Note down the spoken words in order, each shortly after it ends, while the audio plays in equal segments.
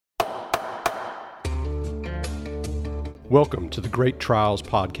Welcome to the Great Trials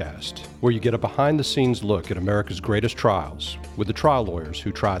Podcast, where you get a behind-the-scenes look at America's greatest trials with the trial lawyers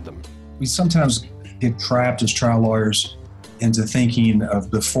who tried them. We sometimes get trapped as trial lawyers into thinking of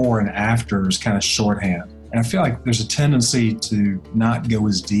before and after as kind of shorthand. And I feel like there's a tendency to not go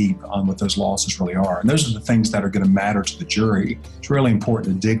as deep on what those losses really are. And those are the things that are going to matter to the jury. It's really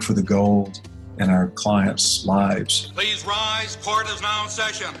important to dig for the gold in our clients' lives. Please rise. Court is now in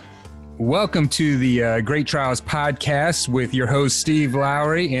session. Welcome to the Great Trials Podcast with your host, Steve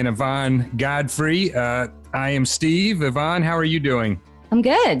Lowry and Yvonne Godfrey. I am Steve. Yvonne, how are you doing? I'm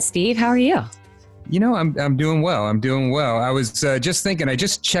good. Steve, how are you? You know, I'm doing well. I was just thinking, I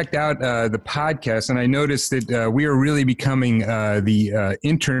just checked out the podcast and I noticed that we are really becoming the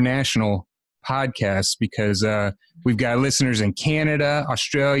international podcast because we've got listeners in Canada,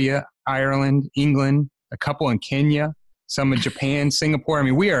 Australia, Ireland, England, a couple in Kenya, some in Japan, Singapore. I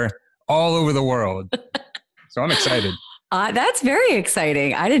mean, we are all over the world. So I'm excited. That's very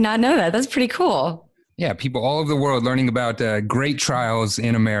exciting. I did not know that. That's pretty cool. Yeah, people all over the world learning about great trials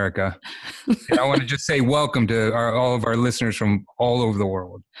in America. And I want to just say welcome to all of our listeners from all over the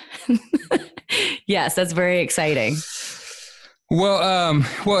world. Yes, that's very exciting. Well,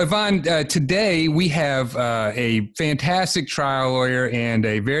 Yvonne, today we have a fantastic trial lawyer and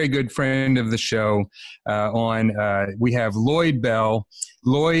a very good friend of the show on. We have Lloyd Bell.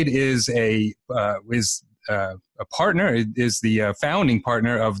 Lloyd is a partner, is the founding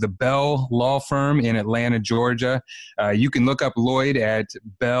partner of the Bell Law Firm in Atlanta, Georgia. You can look up Lloyd at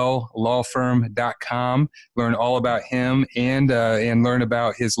belllawfirm.com, learn all about him and learn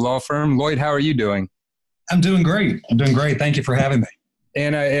about his law firm. Lloyd, how are you doing? I'm doing great. Thank you for having me.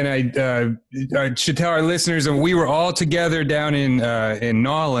 And I should tell our listeners that we were all together down in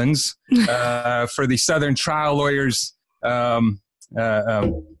Nolens for the Southern Trial Lawyers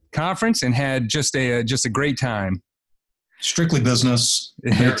conference and had just a great time. Strictly business.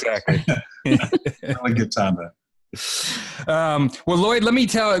 Exactly. Really good time though. Well, Lloyd, let me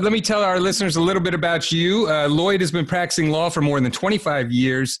tell our listeners a little bit about you. Lloyd has been practicing law for more than 25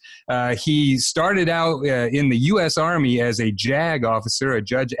 years. He started out in the U.S. Army as a JAG officer, a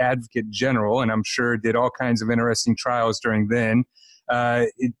Judge Advocate General, and I'm sure did all kinds of interesting trials during then.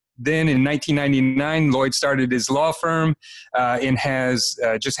 Then in 1999, Lloyd started his law firm and has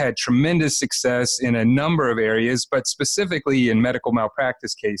just had tremendous success in a number of areas, but specifically in medical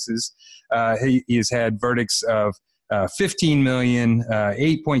malpractice cases. He has had verdicts of $15 million,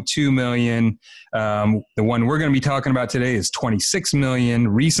 $8.2 million. The one we're going to be talking about today is $26 million.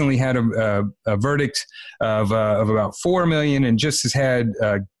 Recently had a verdict of about $4 million and just has had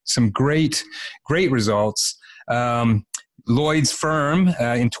some great results. Lloyd's firm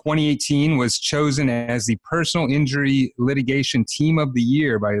in 2018 was chosen as the Personal Injury Litigation Team of the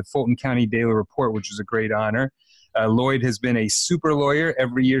Year by the Fulton County Daily Report, which is a great honor. Lloyd has been a super lawyer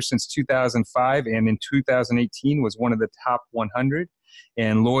every year since 2005, and in 2018 was one of the top 100.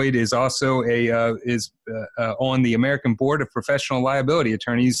 And Lloyd is also on the American Board of Professional Liability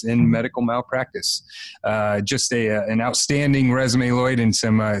Attorneys in medical malpractice. Just an outstanding resume, Lloyd, and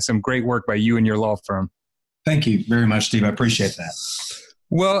some great work by you and your law firm. Thank you very much, Steve. I appreciate that.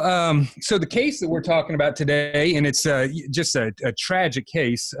 Well, so the case that we're talking about today, and it's just a tragic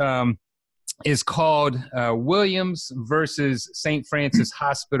case, is called Williams versus St. Francis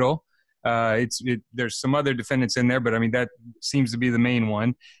Hospital. There's some other defendants in there, but I mean, that seems to be the main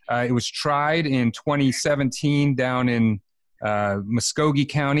one. It was tried in 2017 down in Muskogee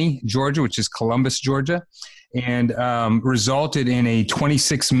County, Georgia, which is Columbus, Georgia, and resulted in a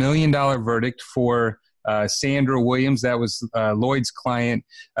 $26 million verdict for Sandra Williams. That was Lloyd's client.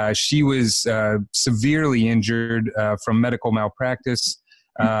 She was severely injured from medical malpractice.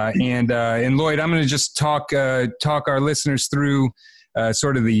 And Lloyd, I'm going to just talk our listeners through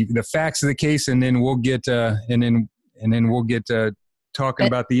sort of the facts of the case, and then we'll get talking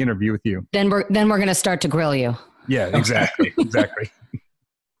about the interview with you. Then we're going to start to grill you. Yeah, exactly.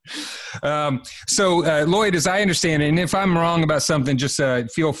 So Lloyd, as I understand it, and if I'm wrong about something, just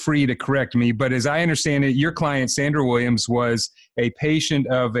feel free to correct me. But as I understand it, your client, Sandra Williams, was a patient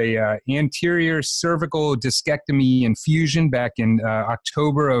of a anterior cervical discectomy infusion back in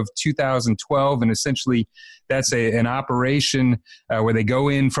October of 2012. And essentially, that's an operation where they go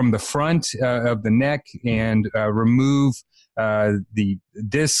in from the front of the neck and remove the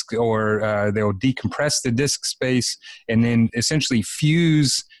disc, or they'll decompress the disc space and then essentially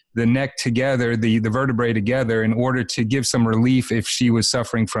fuse the neck together, the vertebrae together, in order to give some relief if she was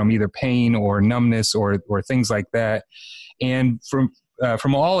suffering from either pain or numbness or things like that. And from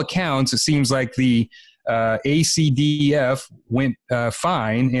all accounts, it seems like the ACDF went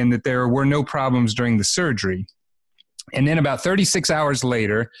fine and that there were no problems during the surgery. And then about 36 hours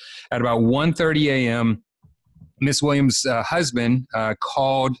later, at about 1:30 a.m., Miss Williams' husband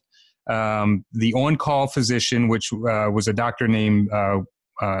called the on-call physician, which was a doctor named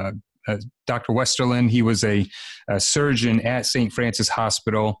Dr. Westerlin. He was a surgeon at St. Francis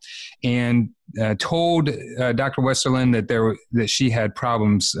Hospital, and told Dr. Westerlin that she had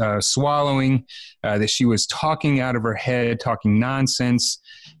problems swallowing, that she was talking out of her head, talking nonsense.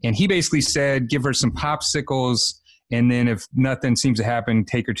 And he basically said, give her some popsicles, and then if nothing seems to happen,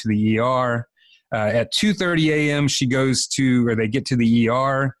 take her to the ER. At 2:30 a.m., they get to the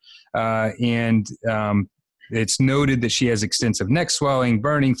ER, and it's noted that she has extensive neck swelling,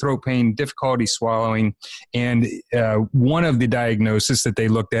 burning, throat pain, difficulty swallowing. And one of the diagnoses that they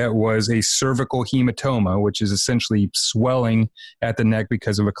looked at was a cervical hematoma, which is essentially swelling at the neck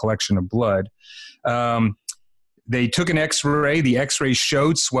because of a collection of blood. They took an X-ray. The X-ray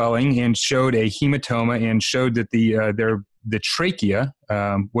showed swelling and showed a hematoma and showed that the trachea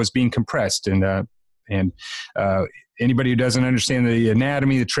was being compressed. And anybody who doesn't understand the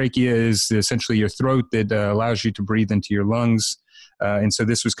anatomy, the trachea is essentially your throat that allows you to breathe into your lungs. And so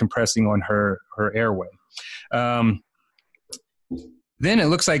this was compressing on her airway. Then it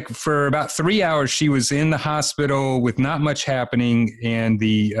looks like for about 3 hours, she was in the hospital with not much happening. And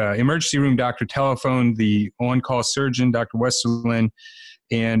the emergency room doctor telephoned the on-call surgeon, Dr. Westerlin,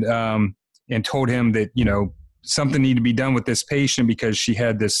 and told him that, something needed to be done with this patient because she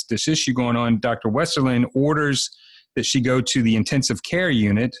had this issue going on. Dr. Westerlin orders that she go to the intensive care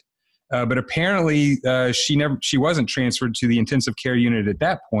unit, but apparently she wasn't transferred to the intensive care unit at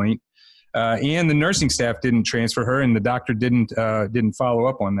that point, and the nursing staff didn't transfer her, and the doctor didn't follow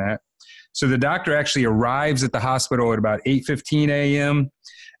up on that. So the doctor actually arrives at the hospital at about 8:15 a.m.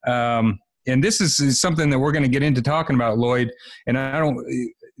 And this is something that we're going to get into talking about, Lloyd. And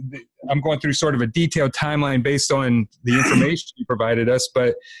I'm going through sort of a detailed timeline based on the information you provided us,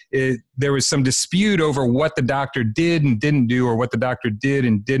 but there was some dispute over what the doctor did and didn't do, or what the doctor did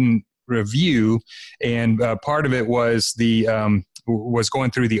and didn't review. And part of it was was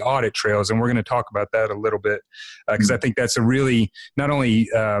going through the audit trails. And we're going to talk about that a little bit because I think that's a really not only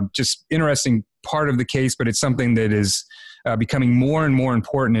just interesting part of the case, but it's something that is becoming more and more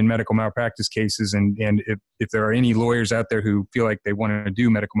important in medical malpractice cases. And if there are any lawyers out there who feel like they want to do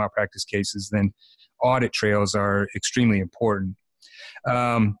medical malpractice cases, then audit trails are extremely important.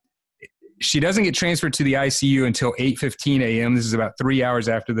 She doesn't get transferred to the ICU until 8:15 a.m. This is about 3 hours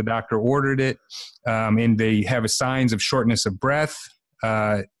after the doctor ordered it. And they have signs of shortness of breath.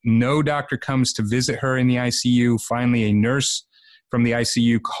 No doctor comes to visit her in the ICU. Finally, a nurse from the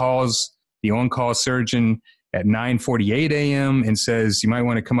ICU calls the on-call surgeon at 9:48 a.m. and says, you might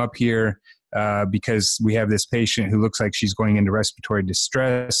want to come up here because we have this patient who looks like she's going into respiratory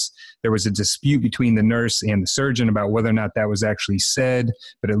distress. There was a dispute between the nurse and the surgeon about whether or not that was actually said,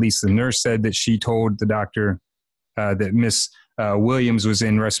 but at least the nurse said that she told the doctor that Miss Williams was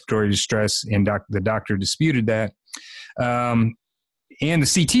in respiratory distress, and the doctor disputed that. And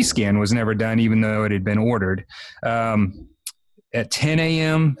the CT scan was never done, even though it had been ordered. At 10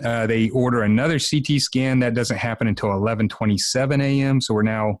 a.m., they order another CT scan. That doesn't happen until 11:27 a.m., so we're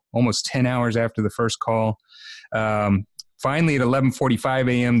now almost 10 hours after the first call. Finally, at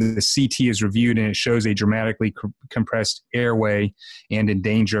 11:45 a.m., the CT is reviewed, and it shows a dramatically compressed airway and in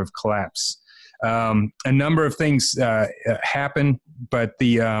danger of collapse. A number of things happen, but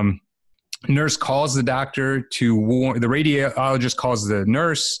the nurse calls the doctor to warn, the radiologist calls the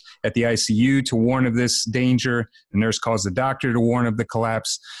nurse at the ICU to warn of this danger. The nurse calls the doctor to warn of the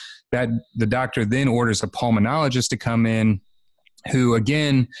collapse. The doctor then orders a pulmonologist to come in, who,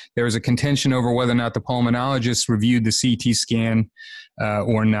 again, there was a contention over whether or not the pulmonologist reviewed the CT scan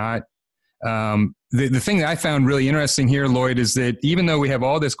or not. The thing that I found really interesting here, Lloyd, is that even though we have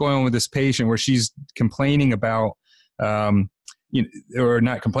all this going on with this patient where she's complaining about or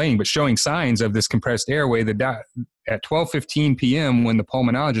not complaining, but showing signs of this compressed airway, at 12:15 p.m. when the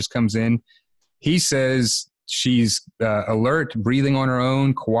pulmonologist comes in, he says she's alert, breathing on her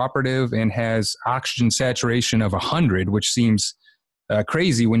own, cooperative, and has oxygen saturation of 100, which seems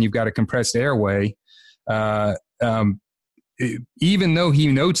crazy when you've got a compressed airway. Even though he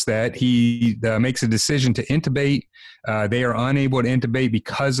notes that, he makes a decision to intubate. They are unable to intubate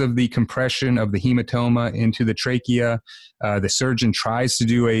because of the compression of the hematoma into the trachea. The surgeon tries to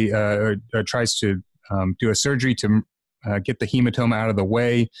do a surgery to get the hematoma out of the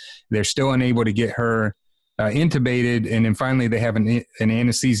way. They're still unable to get her intubated, and then finally they have an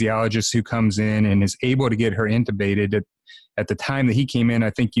anesthesiologist who comes in and is able to get her intubated. At the time that he came in, I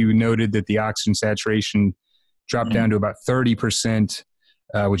think you noted that the oxygen saturation dropped down to about 30%,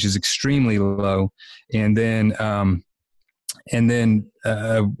 which is extremely low. And then And then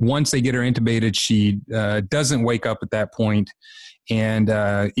once they get her intubated, she doesn't wake up at that point. And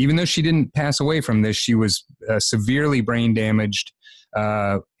even though she didn't pass away from this, she was severely brain damaged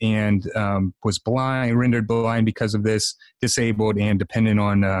and was blind, rendered blind because of this, disabled, and dependent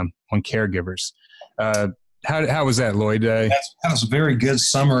on caregivers. How was that, Lloyd? That was a very good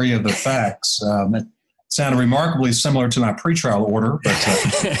summary of the facts. It sounded remarkably similar to my pretrial order, but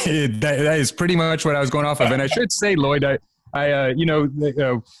that is pretty much what I was going off of. And I should say, Lloyd,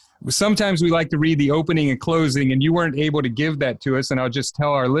 sometimes we like to read the opening and closing, and you weren't able to give that to us. And I'll just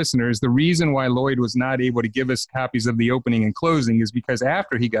tell our listeners the reason why Lloyd was not able to give us copies of the opening and closing is because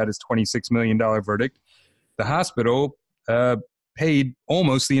after he got his $26 million verdict, the hospital paid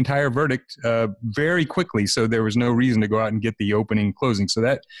almost the entire verdict very quickly. So there was no reason to go out and get the opening and closing. So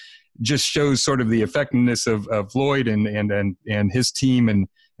that just shows sort of the effectiveness of Lloyd and his team and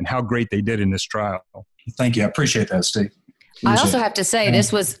how great they did in this trial. Thank you. I appreciate that, Steve. I also have to say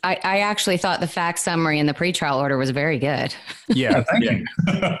I actually thought the fact summary in the pretrial order was very good. Yeah. Thank you.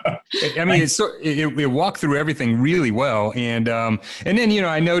 I mean, it walked through everything really well. And then,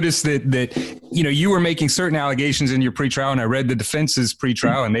 I noticed that, you were making certain allegations in your pretrial, and I read the defense's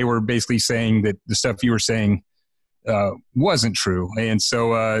pretrial, and they were basically saying that the stuff you were saying wasn't true. And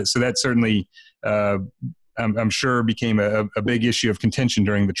so that certainly, I'm sure became a big issue of contention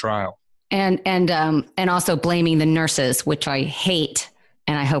during the trial. And also blaming the nurses, which I hate,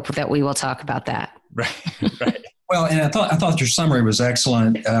 and I hope that we will talk about that. Right. Well, and I thought your summary was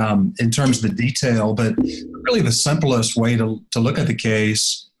excellent in terms of the detail, but really the simplest way to look at the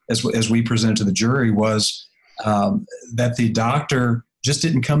case, as we presented to the jury, was that the doctor just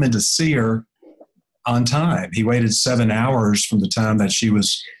didn't come in to see her on time. He waited 7 hours from the time that she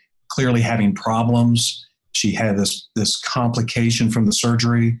was clearly having problems. She had this complication from the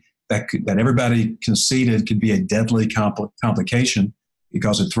surgery that everybody conceded could be a deadly complication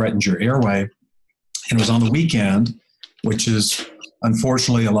because it threatened your airway. And it was on the weekend, which is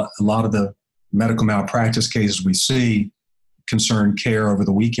unfortunately a lot of the medical malpractice cases we see concern care over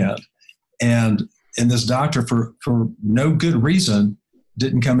the weekend. And this doctor, for no good reason,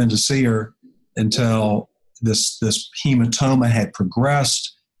 didn't come in to see her until this hematoma had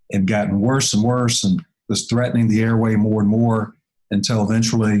progressed and gotten worse and worse and was threatening the airway more and more until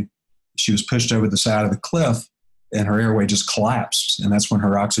eventually she was pushed over the side of the cliff and her airway just collapsed. And that's when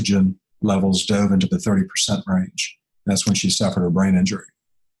her oxygen levels dove into the 30% range. That's when she suffered a brain injury.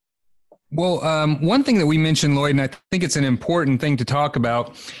 Well, one thing that we mentioned, Lloyd, and I think it's an important thing to talk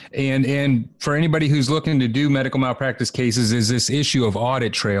about, and for anybody who's looking to do medical malpractice cases, is this issue of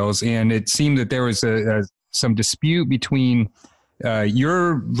audit trails. And it seemed that there was some dispute between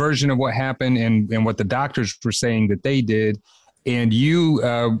your version of what happened and what the doctors were saying that they did. And you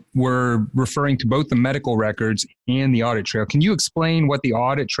were referring to both the medical records and the audit trail. Can you explain what the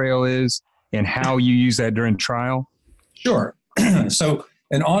audit trail is and how you use that during trial? Sure. So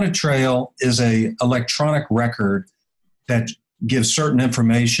an audit trail is an electronic record that gives certain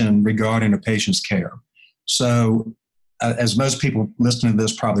information regarding a patient's care. So as most people listening to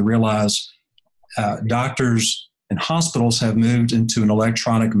this probably realize, doctors and hospitals have moved into an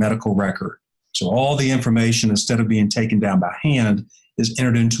electronic medical record. So all the information, instead of being taken down by hand, is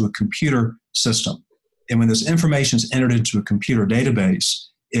entered into a computer system. And when this information is entered into a computer database,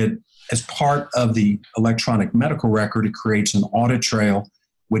 it, as part of the electronic medical record, it creates an audit trail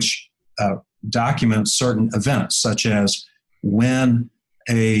which documents certain events, such as when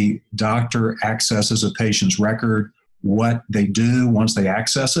a doctor accesses a patient's record, what they do once they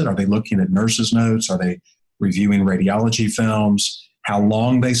access it. Are they looking at nurses' notes? Are they reviewing radiology films? How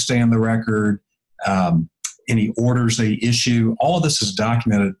long they stay on the record, any orders they issue. All of this is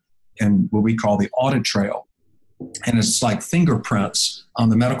documented in what we call the audit trail. And it's like fingerprints on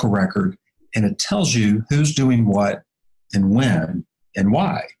the medical record, and it tells you who's doing what and when and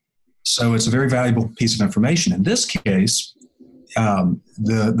why. So it's a very valuable piece of information. In this case,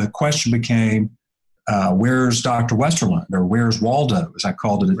 the question became, where's Dr. Westerland, or where's Waldo, as I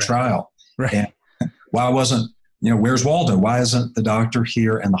called it at trial. Right. And why wasn't, where's Waldo? Why isn't the doctor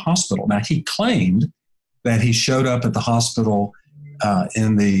here in the hospital? Now, he claimed that he showed up at the hospital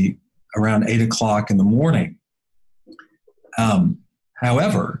around 8 o'clock in the morning.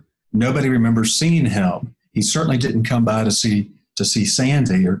 However, nobody remembers seeing him. He certainly didn't come by to see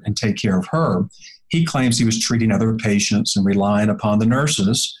Sandy and take care of her. He claims he was treating other patients and relying upon the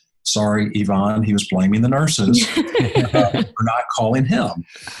nurses. Sorry, Yvonne, he was blaming the nurses for not calling him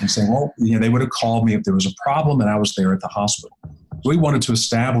and saying, well, they would have called me if there was a problem and I was there at the hospital. We wanted to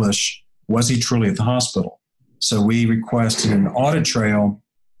establish, was he truly at the hospital? So we requested an audit trail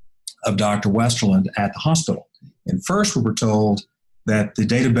of Dr. Westerland at the hospital. And first we were told that the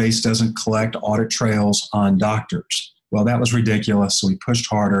database doesn't collect audit trails on doctors. Well, that was ridiculous, so we pushed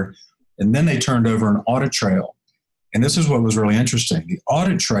harder. And then they turned over an audit trail. And this is what was really interesting. The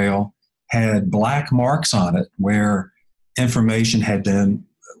audit trail had black marks on it where information had been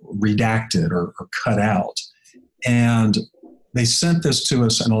redacted or cut out. And they sent this to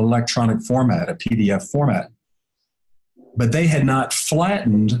us in an electronic format, a PDF format. But they had not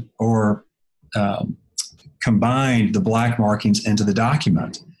flattened or combined the black markings into the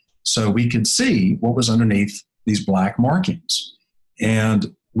document. So we could see what was underneath these black markings.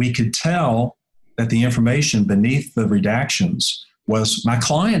 And we could tell that the information beneath the redactions was my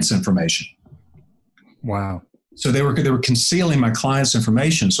client's information. Wow. So they were concealing my client's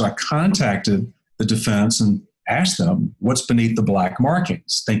information. So I contacted the defense and asked them what's beneath the black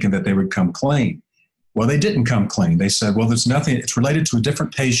markings, thinking that they would come clean. Well, they didn't come clean. They said, well, there's nothing, it's related to a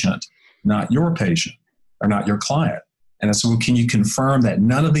different patient, not your patient or not your client. And I said, well, can you confirm that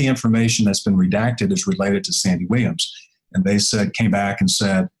none of the information that's been redacted is related to Sandy Williams? And they came back and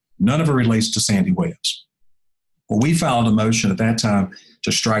said, none of it relates to Sandy Williams. Well, we filed a motion at that time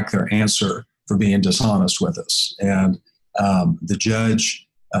to strike their answer for being dishonest with us. And the judge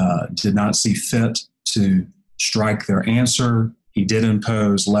did not see fit to strike their answer. He did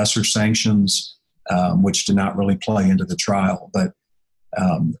impose lesser sanctions, which did not really play into the trial. But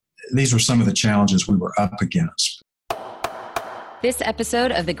these were some of the challenges we were up against. This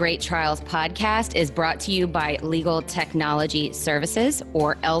episode of the Great Trials podcast is brought to you by Legal Technology Services,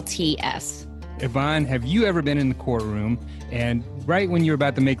 or LTS. Yvonne, have you ever been in the courtroom and right when you're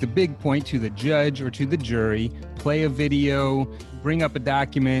about to make the big point to the judge or to the jury, play a video, bring up a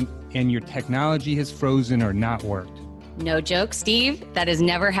document, and your technology has frozen or not worked? No joke, Steve. That has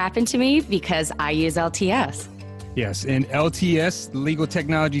never happened to me because I use LTS. Yes, and LTS, Legal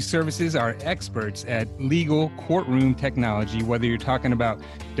Technology Services, are experts at legal courtroom technology, whether you're talking about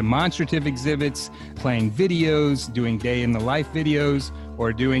demonstrative exhibits, playing videos, doing day-in-the-life videos,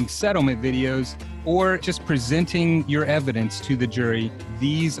 or doing settlement videos, or just presenting your evidence to the jury.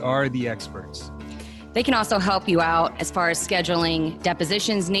 These are the experts. They can also help you out as far as scheduling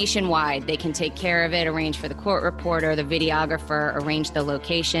depositions nationwide. They can take care of it, arrange for the court reporter, the videographer, arrange the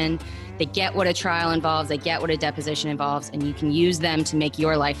location. They get what a trial involves, they get what a deposition involves, and you can use them to make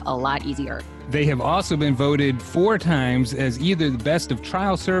your life a lot easier. They have also been voted 4 times as either the best of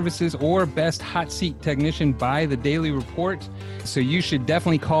trial services or best hot seat technician by the Daily Report. So you should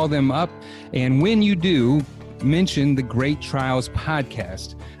definitely call them up. And when you do, mention the Great Trials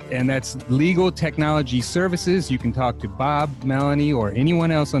podcast. And that's Legal Technology Services. You can talk to Bob, Melanie, or anyone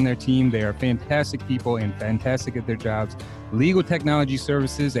else on their team. They are fantastic people and fantastic at their jobs. Legal Technology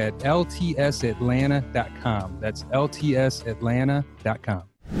Services at ltsatlanta.com. That's ltsatlanta.com.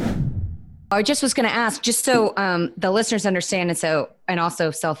 I just was going to ask, just so the listeners understand, and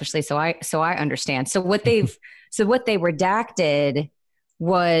also selfishly, so I understand. So what they redacted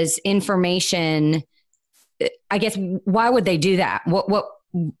was information. I guess, why would they do that? What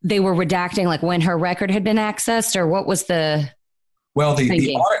they were redacting, like when her record had been accessed, or what was the? Well,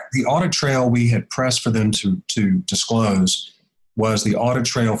 the audit trail we had pressed for them to disclose was the audit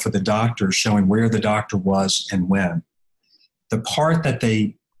trail for the doctor, showing where the doctor was and when. The part that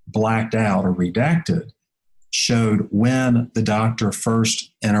they blacked out or redacted showed when the doctor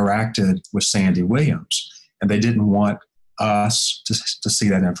first interacted with Sandy Williams, and they didn't want us to see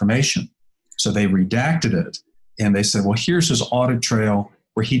that information. So they redacted it, and they said, well, here's his audit trail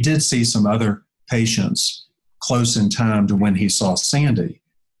where he did see some other patients close in time to when he saw Sandy,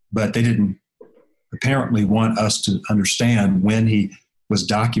 but they didn't apparently want us to understand when he was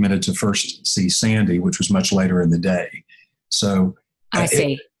documented to first see Sandy, which was much later in the day. So I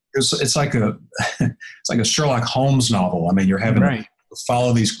see. It's like a Sherlock Holmes novel. I mean, you're having to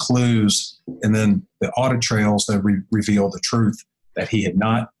follow these clues, and then the audit trails that reveal the truth that he had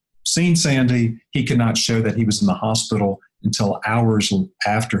not seen Sandy. He could not show that he was in the hospital until hours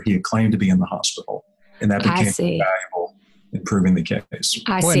after he had claimed to be in the hospital. And that became valuable in proving the case.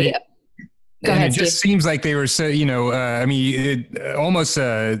 I see. Go ahead, it just seems like they were so, almost,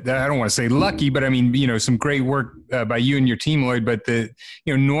 I don't want to say lucky, but I mean, some great work by you and your team, Lloyd. But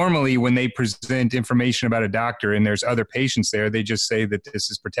normally when they present information about a doctor and there's other patients there, they just say that this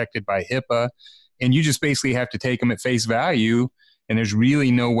is protected by HIPAA, and you just basically have to take them at face value. And there's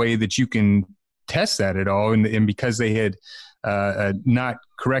really no way that you can test that at all. And because they had not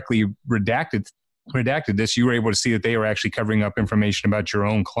correctly redacted this, you were able to see that they were actually covering up information about your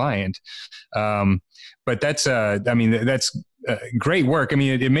own client. But that's great work. I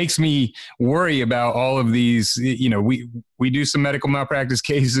mean, it makes me worry about all of these. We do some medical malpractice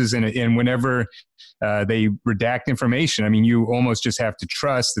cases, and whenever they redact information, I mean, you almost just have to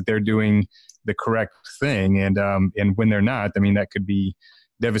trust that they're doing the correct thing, and when they're not, I mean, that could be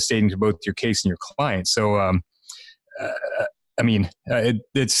devastating to both your case and your client. So, I mean,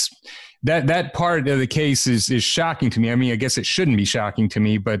 it's that part of the case is shocking to me. I mean, I guess it shouldn't be shocking to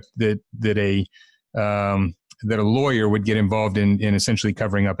me, but that a lawyer would get involved in essentially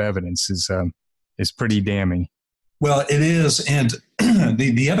covering up evidence is pretty damning. Well, it is, and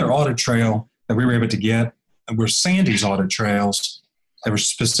the other audit trail that we were able to get were Sandy's audit trails that were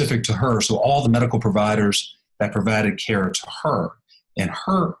specific to her. So all the medical providers that provided care to her, and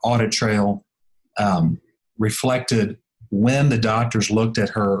her audit trail reflected when the doctors looked at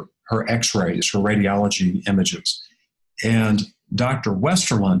her x-rays, her radiology images. And Dr.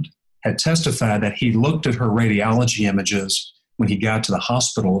 Westerland had testified that he looked at her radiology images when he got to the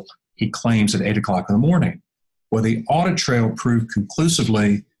hospital, he claims, at 8 o'clock in the morning. Well, the audit trail proved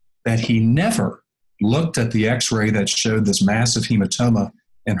conclusively that he never looked at the x-ray that showed this massive hematoma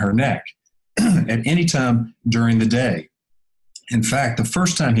in her neck at any time during the day. In fact, the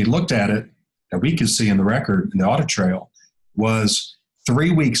first time he looked at it, that we could see in the record, in the audit trail, was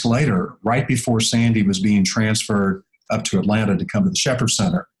 3 weeks later, right before Sandy was being transferred up to Atlanta to come to the Shepherd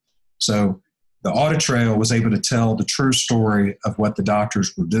Center. So the audit trail was able to tell the true story of what the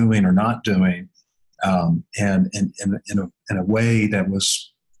doctors were doing or not doing, and in a way that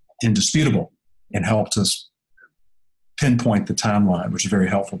was indisputable, and helped us pinpoint the timeline, which is very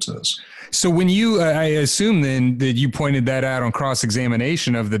helpful to us. So when I assume then that you pointed that out on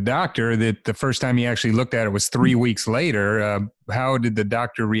cross-examination of the doctor, that the first time he actually looked at it was 3 weeks later. How did the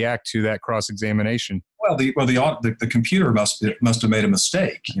doctor react to that cross-examination? Well, the computer must have made a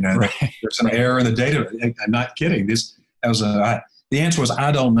mistake. Right. There's an error in the data. I'm not kidding. The answer was,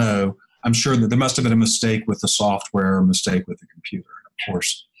 I don't know. I'm sure that there must have been a mistake with the software, a mistake with the computer. And of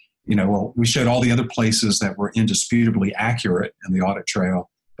course, we showed all the other places that were indisputably accurate in the audit trail,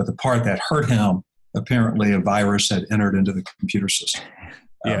 but the part that hurt him, apparently a virus had entered into the computer system.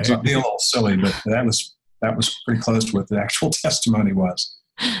 Yeah, so it'd be a little silly, but that was pretty close to what the actual testimony was.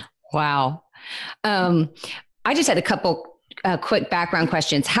 Wow. I just had a couple quick background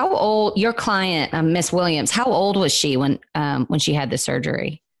questions. How old, your client, Miss Williams, how old was she when she had the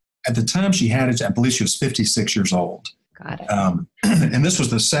surgery? At the time she had it, I believe she was 56 years old. Got it. And this was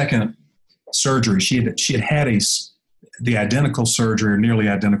the second surgery. She had had the identical surgery, or nearly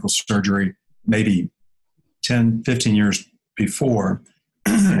identical surgery, maybe 10, 15 years before.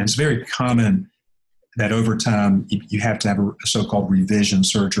 And it's very common that over time you have to have a so-called revision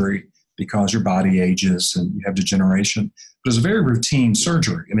surgery because your body ages and you have degeneration. But it's a very routine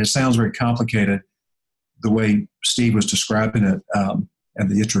surgery. And it sounds very complicated the way Steve was describing it at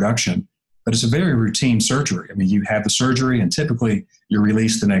the introduction. But it's a very routine surgery. I mean, you have the surgery, and typically you're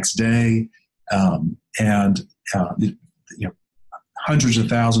released the next day. Hundreds of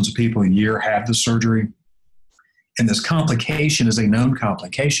thousands of people a year have the surgery. And this complication is a known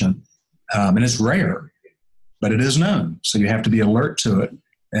complication, and it's rare, but it is known. So you have to be alert to it.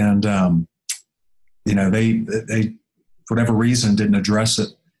 And they for whatever reason didn't address it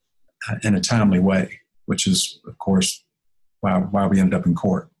in a timely way, which is, of course, why we ended up in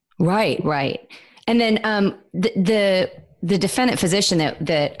court. Right. And then the defendant physician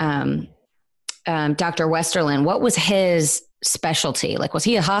that Dr. Westerland, what was his specialty? Like, was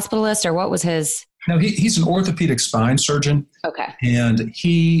he a hospitalist, or what was his? No, he's an orthopedic spine surgeon. Okay. And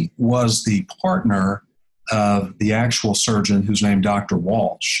he was the partner of the actual surgeon, who's named Dr.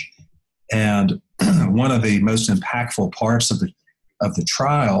 Walsh. And one of the most impactful parts of the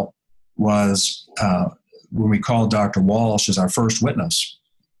trial was when we called Dr. Walsh as our first witness.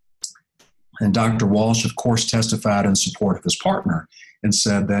 And Dr. Walsh, of course, testified in support of his partner and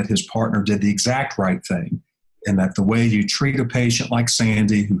said that his partner did the exact right thing, and that the way you treat a patient like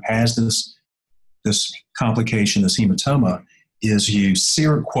Sandy, who has this complication, this hematoma, is you,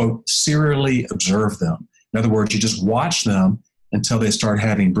 quote, serially observe them. In other words, you just watch them until they start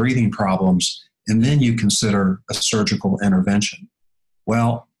having breathing problems, and then you consider a surgical intervention.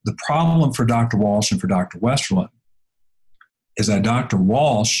 Well, the problem for Dr. Walsh and for Dr. Westerland is that Dr.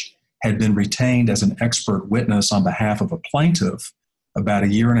 Walsh had been retained as an expert witness on behalf of a plaintiff about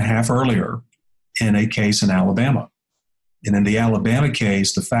 1.5 years earlier in a case in Alabama. And in the Alabama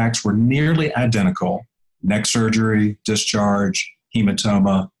case, the facts were nearly identical: neck surgery, discharge,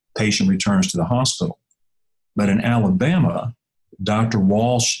 hematoma, patient returns to the hospital. But in Alabama, Dr.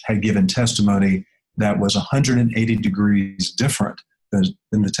 Walsh had given testimony that was 180 degrees different than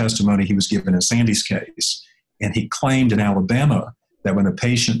the testimony he was given in Sandy's case. And he claimed in Alabama that when a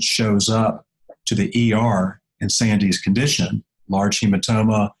patient shows up to the ER in Sandy's condition, large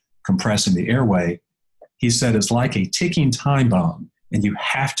hematoma, compressing the airway, he said it's like a ticking time bomb, and you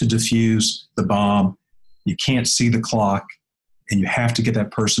have to defuse the bomb. You can't see the clock, and you have to get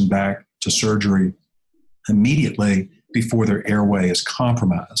that person back to surgery immediately before their airway is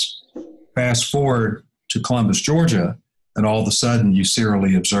compromised. Fast forward to Columbus, Georgia, and all of a sudden you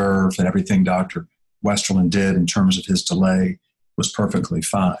serially observe that everything Dr. Westerland did in terms of his delay was perfectly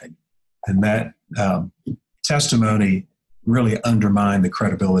fine. And that testimony really undermined the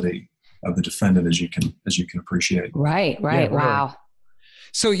credibility of the defendant, as you can appreciate. Right. Yeah, Wow.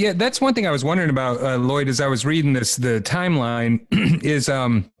 So yeah, that's one thing I was wondering about, Lloyd, as I was reading the timeline is,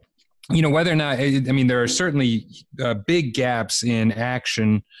 whether or not, there are certainly big gaps in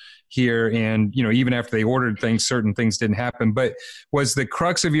action here. And, even after they ordered things, certain things didn't happen. But was the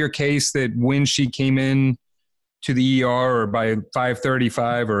crux of your case that when she came in to the ER or by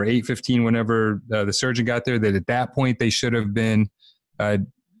 5:35 or 8:15, whenever the surgeon got there, that at that point they should have been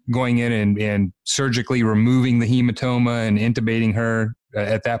going in and surgically removing the hematoma and intubating her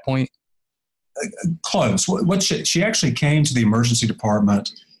at that point? Close. She actually came to the emergency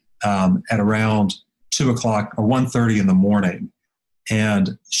department at around 2 o'clock or 1:30 in the morning.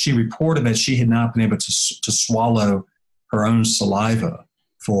 And she reported that she had not been able to swallow her own saliva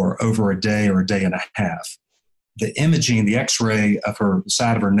for over a day or a day and a half. The imaging, the x-ray of her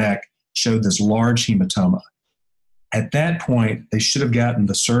side of her neck showed this large hematoma. At that point, they should have gotten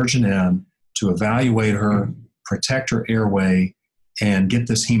the surgeon in to evaluate her, protect her airway, and get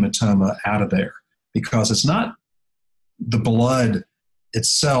this hematoma out of there. Because it's not the blood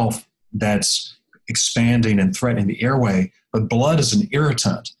itself that's expanding and threatening the airway, but blood is an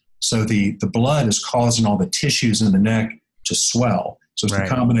irritant. So the blood is causing all the tissues in the neck to swell. So it's the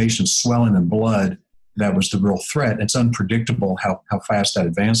combination of swelling and blood that was the real threat. It's unpredictable how fast that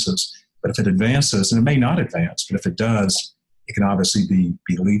advances. But if it advances, and it may not advance, but if it does, it can obviously be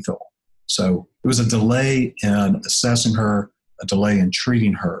lethal. So it was a delay in assessing her, a delay in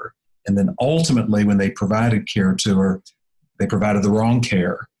treating her. And then ultimately, when they provided care to her, they provided the wrong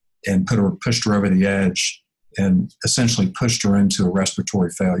care and pushed her over the edge and essentially pushed her into a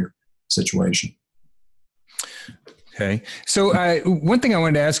respiratory failure situation. Okay. So one thing I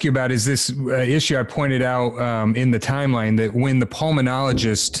wanted to ask you about is this issue I pointed out in the timeline, that when the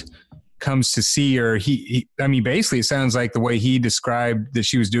pulmonologist comes to see her, he basically it sounds like the way he described that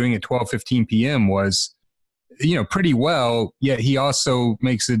she was doing at 12:15 p.m. was, pretty well, yet he also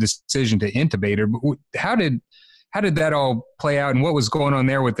makes the decision to intubate her. But how did that all play out, and what was going on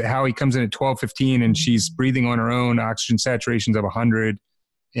there with how he comes in at 12:15 and she's breathing on her own, oxygen saturations of 100,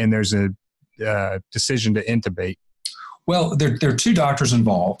 and there's a decision to intubate? Well, there are two doctors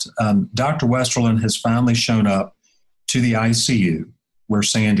involved. Dr. Westerland has finally shown up to the ICU where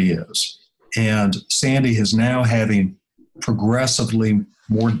Sandy is. And Sandy is now having progressively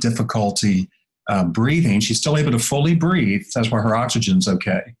more difficulty breathing. She's still able to fully breathe. That's why her oxygen's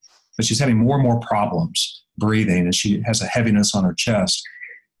okay. But she's having more and more problems breathing, and she has a heaviness on her chest.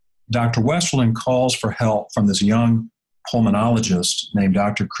 Dr. Westerland calls for help from this young pulmonologist named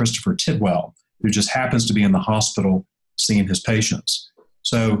Dr. Christopher Tidwell, who just happens to be in the hospital seeing his patients.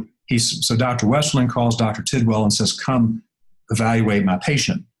 So Dr. Westerland calls Dr. Tidwell and says, "Come evaluate my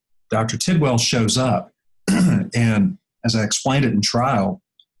patient." Dr. Tidwell shows up, and as I explained it in trial,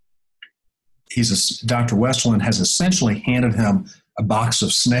 Dr. Westerland has essentially handed him a box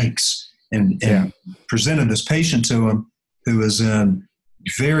of snakes and presented this patient to him who is in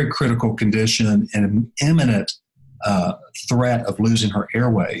very critical condition and an imminent threat of losing her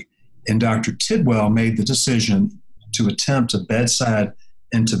airway. And Dr. Tidwell made the decision to attempt a bedside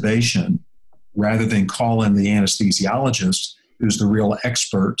intubation rather than call in the anesthesiologist, who's the real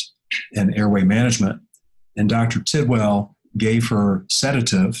expert in airway management. And Dr. Tidwell gave her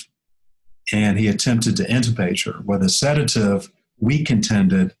sedative, and he attempted to intubate her. Well, the sedative, we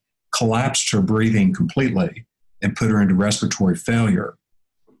contended, collapsed her breathing completely and put her into respiratory failure.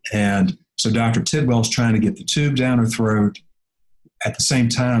 And so Dr. Tidwell's trying to get the tube down her throat. At the same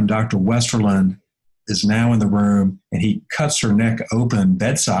time, Dr. Westerland is now in the room, and he cuts her neck open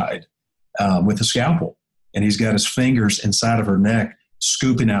bedside with a scalpel. And he's got his fingers inside of her neck,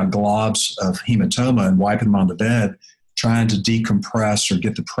 scooping out globs of hematoma and wiping them on the bed, trying to decompress or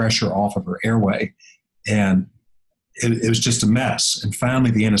get the pressure off of her airway. And it was just a mess. And finally,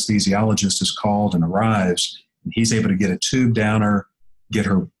 the anesthesiologist is called and arrives. And he's able to get a tube down her, get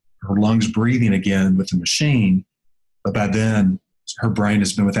her lungs breathing again with the machine. But by then, her brain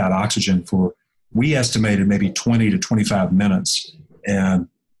has been without oxygen for, we estimated, maybe 20 to 25 minutes. And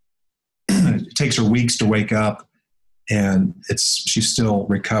it takes her weeks to wake up, and she's still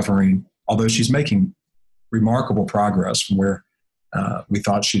recovering, although she's making remarkable progress from where we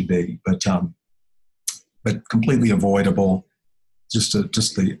thought she'd be, but completely avoidable. Just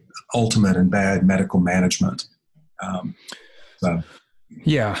the ultimate in bad medical management.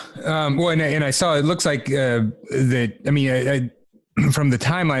 Yeah. Well, and I saw, it looks like that, I mean, from the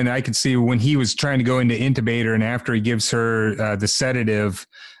timeline, I could see when he was trying to go into intubator, and after he gives her the sedative,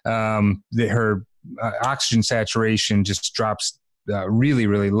 that her oxygen saturation just drops really,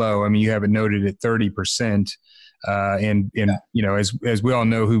 really low. I mean, you have it noted at 30%. You know, as we all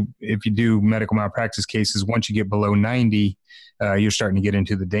know, if you do medical malpractice cases, once you get below 90, you're starting to get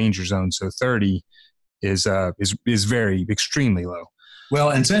into the danger zone. So 30 is very extremely low.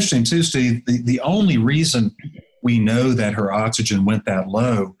 Well, and it's interesting too, Steve, the only reason we know that her oxygen went that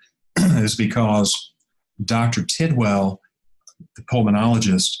low is because Dr. Tidwell, the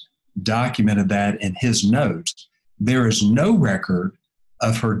pulmonologist, documented that in his notes. There is no record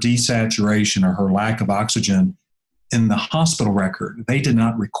of her desaturation or her lack of oxygen in the hospital record. They did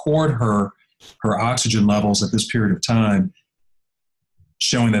not record her oxygen levels at this period of time,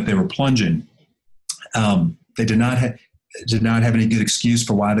 showing that they were plunging. They did not have any good excuse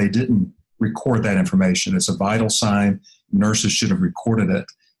for why they didn't record that information. It's a vital sign. Nurses should have recorded it.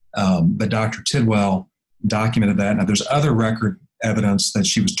 But Dr. Tidwell documented that. Now, there's other record evidence that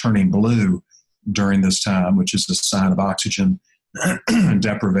she was turning blue during this time, which is the sign of oxygen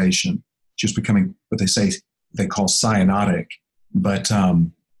deprivation. She was becoming what they call cyanotic. But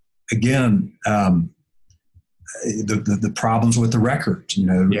again, the problems with the record,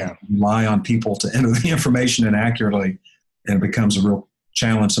 rely on people to enter the information inaccurately, and it becomes a real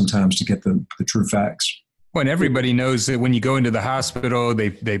challenge sometimes to get the true facts. Well, and everybody knows that when you go into the hospital, they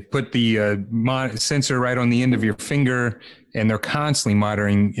put the sensor right on the end of your finger, and they're constantly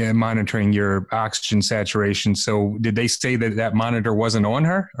monitoring your oxygen saturation. So did they say that monitor wasn't on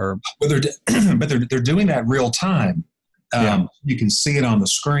her? Or? Well, they're doing that real time. You can see it on the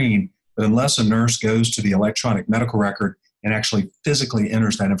screen, but unless a nurse goes to the electronic medical record and actually physically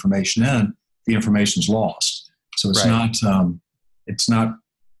enters that information in, the information's lost. So it's not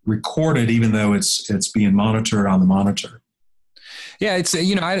recorded, even though it's being monitored on the monitor. Yeah, it's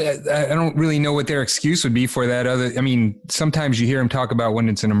I don't really know what their excuse would be for that. Sometimes you hear them talk about when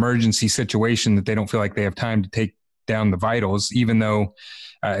it's an emergency situation that they don't feel like they have time to take down the vitals, even though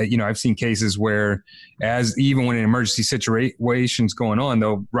I've seen cases where even when an emergency situation's going on,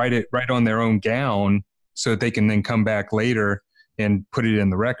 they'll write it right on their own gown so that they can then come back later and put it in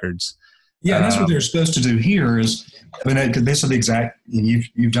the records. Yeah, that's what they're supposed to do here is, they said the exact,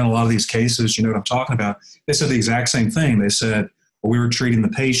 you've done a lot of these cases, you know what I'm talking about. They said the exact same thing. They said, well, we were treating the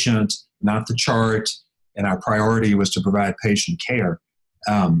patient, not the chart, and our priority was to provide patient care.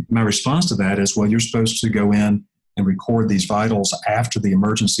 My response to that is, well, you're supposed to go in and record these vitals after the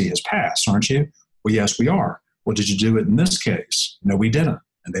emergency has passed, aren't you? Well, yes, we are. Well, did you do it in this case? No, we didn't.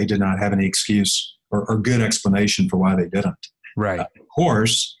 And they did not have any excuse or good explanation for why they didn't. Right. Of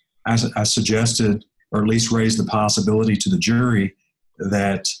course, I suggested, or at least raised the possibility to the jury,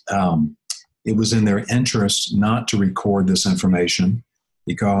 that it was in their interest not to record this information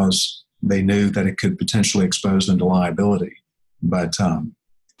because they knew that it could potentially expose them to liability. But,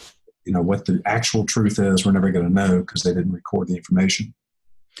 what the actual truth is, we're never going to know because they didn't record the information.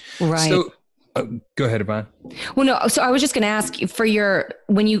 Right. So, go ahead, Yvonne. Well, no. So I was just going to ask you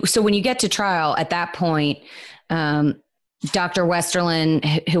when you get to trial at that point, Dr.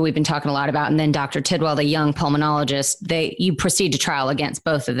 Westerlin, who we've been talking a lot about, and then Dr. Tidwell, the young pulmonologist, you proceed to trial against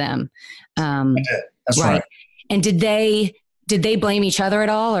both of them. I did. That's right. And did they blame each other at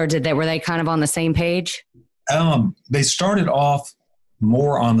all, or were they kind of on the same page? They started off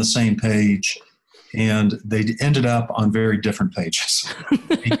more on the same page, and they ended up on very different pages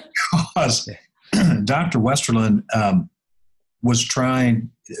because Dr. Westerlin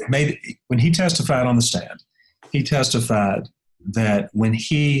when he testified on the stand, he testified that when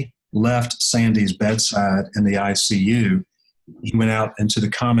he left Sandy's bedside in the ICU, he went out into the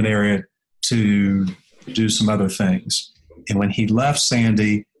common area to do some other things. And when he left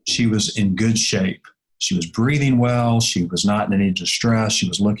Sandy, she was in good shape. She was breathing well. She was not in any distress. She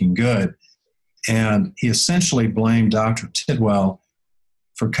was looking good. And he essentially blamed Dr. Tidwell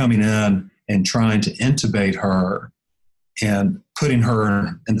for coming in and trying to intubate her and putting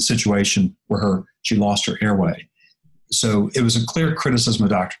her in the situation where she lost her airway. So it was a clear criticism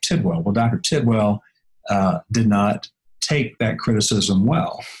of Dr. Tidwell. Well, Dr. Tidwell did not take that criticism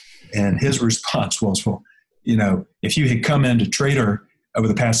well. And his response was, well, if you had come in to treat her over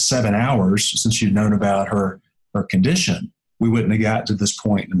the past 7 hours since you'd known about her condition, we wouldn't have got to this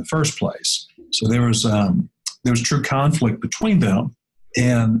point in the first place. So there was true conflict between them,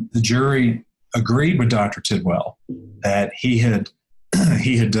 and the jury agreed with Dr. Tidwell that he had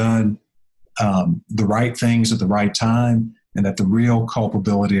done the right things at the right time, and that the real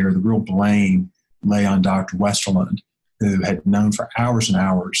culpability or the real blame lay on Dr. Westerland, who had known for hours and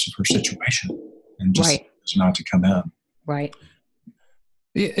hours of her situation and just was not to come in. Right.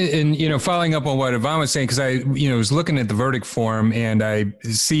 And, following up on what Yvonne was saying, because I, was looking at the verdict form, and I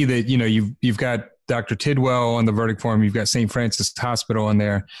see that, you've got Dr. Tidwell on the verdict form, you've got St. Francis Hospital on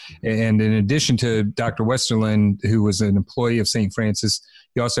there. And in addition to Dr. Westerland, who was an employee of St. Francis,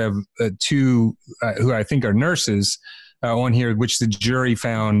 you also have two who I think are nurses on here, which the jury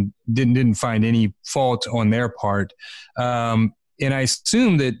found didn't find any fault on their part. And I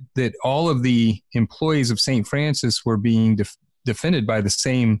assume that all of the employees of St. Francis were being defended by the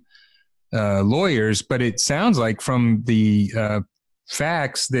same lawyers, but it sounds like from the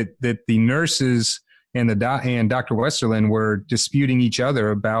facts that the nurses and Dr. Westerland were disputing each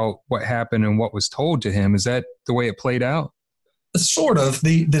other about what happened and what was told to him. Is that the way it played out? Sort of.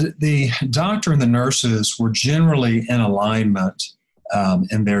 The doctor and the nurses were generally in alignment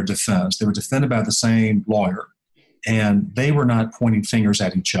in their defense. They were defended by the same lawyer, and they were not pointing fingers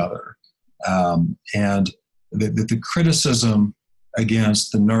at each other. And the criticism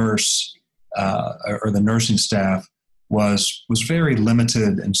against the nurse or the nursing staff was very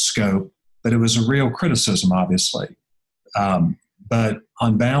limited in scope, but it was a real criticism, obviously. But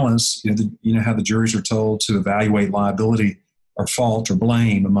on balance, you know how the juries are told to evaluate liability or fault or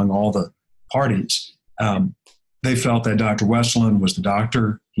blame among all the parties. They felt that Dr. Westerland was the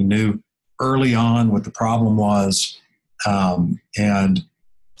doctor. He knew early on what the problem was, and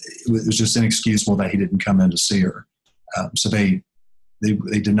it was just inexcusable that he didn't come in to see her. So they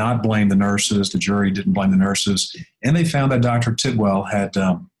did not blame the nurses. The jury didn't blame the nurses, and they found that Dr. Tidwell had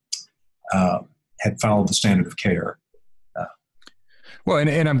followed the standard of care. Well,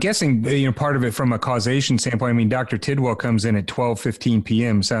 and I'm guessing, part of it from a causation standpoint, I mean, Dr. Tidwell comes in at 12:15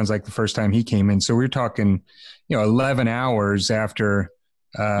 p.m. Sounds like the first time he came in. So we're talking, 11 hours after,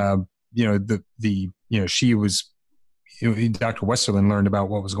 she was, Dr. Westerland learned about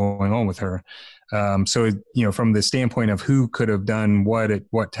what was going on with her. So, from the standpoint of who could have done what at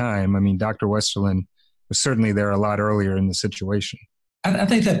what time, I mean, Dr. Westerland was certainly there a lot earlier in the situation. I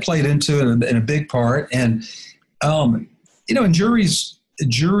think that played into it in a big part. And, and juries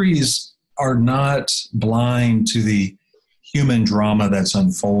are not blind to the human drama that's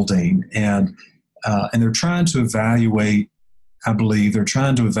unfolding. And they're trying to evaluate, I believe,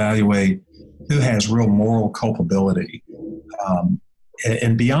 who has real moral culpability.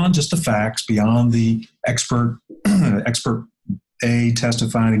 And beyond just the facts, beyond the expert A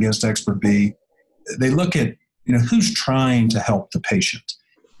testifying against expert B, they look at, who's trying to help the patient.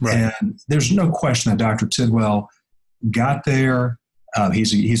 Right. And there's no question that Dr. Tidwell got there.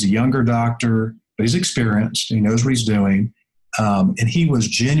 He's a younger doctor, but he's experienced. He knows what he's doing. And he was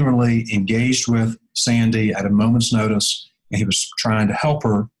genuinely engaged with Sandy at a moment's notice, and he was trying to help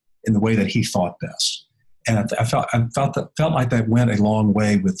her in the way that he thought best. And I felt like that went a long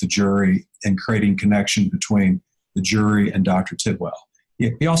way with the jury in creating connection between the jury and Dr. Tidwell.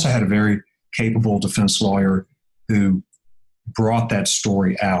 He also had a very capable defense lawyer who brought that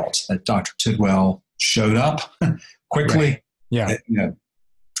story out, that Dr. Tidwell showed up quickly. Right. Yeah.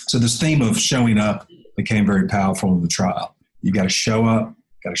 So this theme of showing up became very powerful in the trial. You got to show up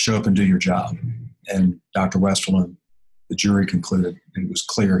and do your job. And Dr. Westerland, the jury concluded it was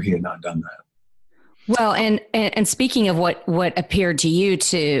clear he had not done that. Well, and speaking of what appeared to you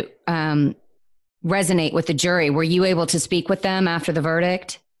to resonate with the jury, were you able to speak with them after the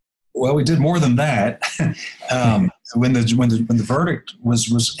verdict? Well, we did more than that. When the verdict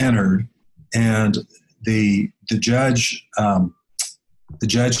was entered, and the judge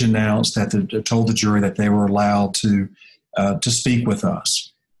announced that told the jury that they were allowed to speak with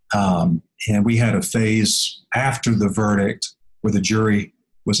us, and we had a phase after the verdict where the jury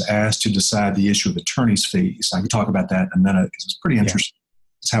was asked to decide the issue of attorney's fees. I can talk about that in a minute because it's pretty interesting. Yeah.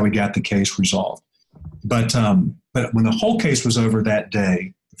 It's how we got the case resolved. But when the whole case was over that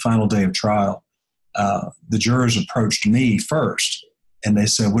day, the final day of trial, the jurors approached me first, and they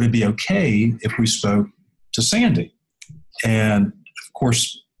said, would it be okay if we spoke to Sandy? And of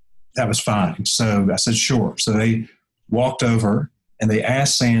course, that was fine. So I said, sure. So they walked over and they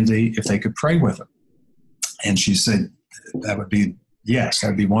asked Sandy if they could pray with her. And she said, that'd be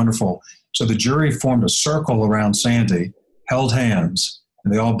wonderful. So the jury formed a circle around Sandy, held hands,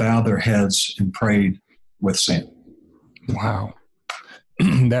 and they all bowed their heads and prayed with Sandy. Wow.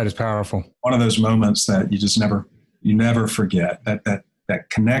 That is powerful. One of those moments that you never forget. That that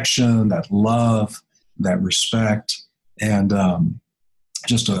connection, that love, that respect, and it's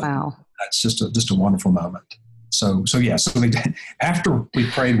just a wonderful moment. So after we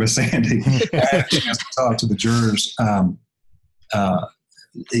prayed with Sandy, I had a chance to talk to the jurors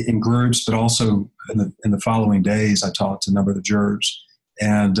in groups, but also in the following days, I talked to a number of the jurors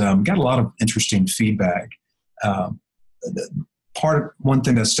and got a lot of interesting feedback. One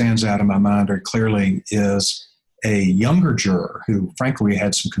thing that stands out in my mind very clearly is a younger juror who, frankly, we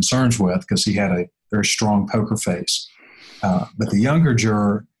had some concerns with because he had a very strong poker face. But the younger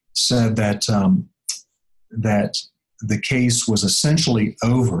juror said that that the case was essentially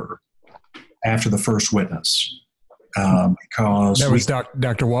over after the first witness. Because that was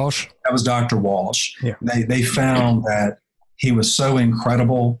Dr. Walsh? That was Dr. Walsh. Yeah. They found that he was so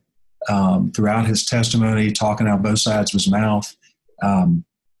incredible throughout his testimony, talking out both sides of his mouth.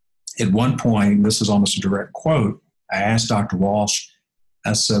 At one point, this is almost a direct quote, I asked Dr. Walsh,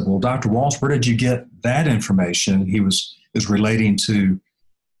 I said, well, Dr. Walsh, where did you get that information? He was relating to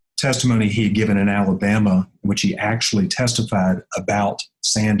testimony he had given in Alabama, in which he actually testified about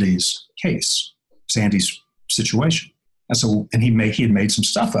Sandy's case, Sandy's situation. I said, well, and he had made some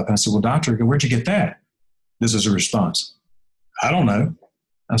stuff up. And I said, well, doctor, where'd you get that? This is a response. I don't know.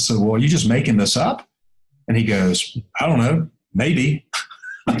 I said, well, are you just making this up? And he goes, I don't know, maybe.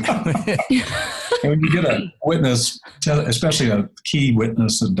 And when you get a witness, especially a key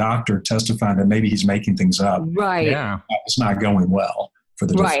witness, a doctor testifying that maybe he's making things up, right? Yeah, it's not going well for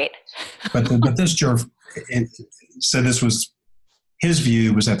the right. But this juror said this was his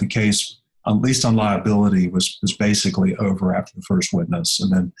view was that the case, at least on liability, was basically over after the first witness,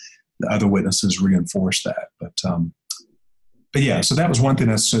 and then the other witnesses reinforced that. But yeah, so that was one thing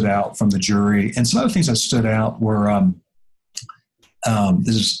that stood out from the jury, and some other things that stood out were.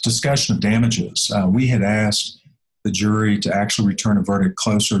 This discussion of damages. We had asked the jury to actually return a verdict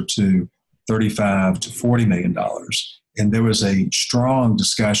closer to $35 to $40 million. And there was a strong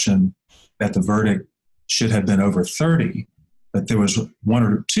discussion that the verdict should have been over 30, but there was one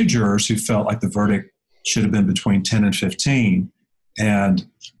or two jurors who felt like the verdict should have been between 10 and 15. And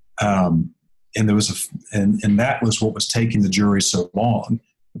there was and that was what was taking the jury so long.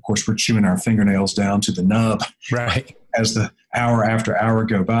 Of course, we're chewing our fingernails down to the nub, right, as the hour after hour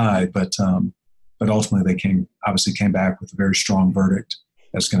go by. But ultimately, they came back with a very strong verdict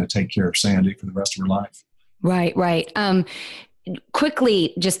that's going to take care of Sandy for the rest of her life. Right.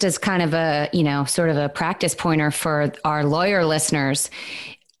 Quickly, just as kind of a sort of a practice pointer for our lawyer listeners.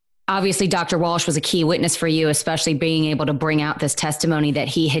 Obviously, Dr. Walsh was a key witness for you, especially being able to bring out this testimony that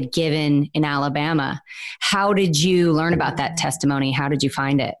he had given in Alabama. How did you learn about that testimony? How did you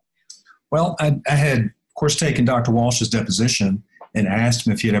find it? Well, I had, of course, taken Dr. Walsh's deposition and asked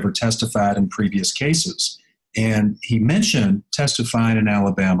him if he had ever testified in previous cases. And he mentioned testifying in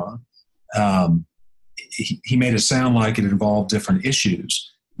Alabama. He made it sound like it involved different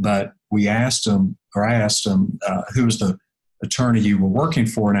issues. But I asked him, who was the attorney you were working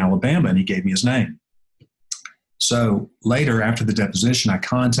for in Alabama, and he gave me his name. So later, after the deposition, I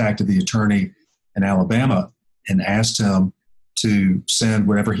contacted the attorney in Alabama and asked him to send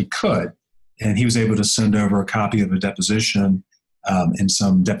whatever he could, and he was able to send over a copy of a deposition and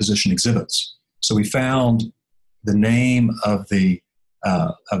some deposition exhibits. So we found the name of the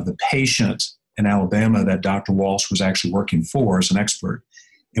patient in Alabama that Dr. Walsh was actually working for as an expert,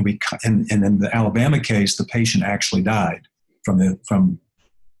 and in the Alabama case, the patient actually died from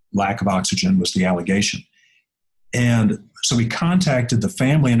lack of oxygen was the allegation. And so we contacted the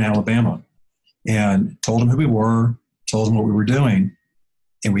family in Alabama and told them who we were, told them what we were doing,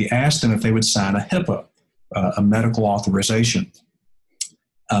 and we asked them if they would sign a HIPAA, a medical authorization,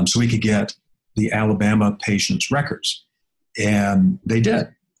 so we could get the Alabama patient's records. And they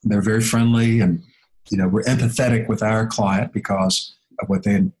did. They're very friendly and, were empathetic with our client because of what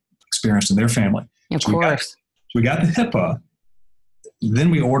they had experienced in their family. Of course. We got the HIPAA.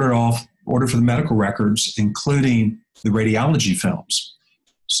 Then we ordered for the medical records, including the radiology films.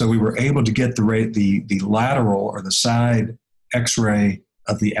 So we were able to get the lateral or the side X-ray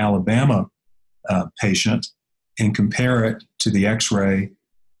of the Alabama patient and compare it to the X-ray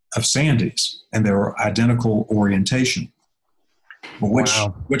of Sandy's, and they were identical orientation. Well,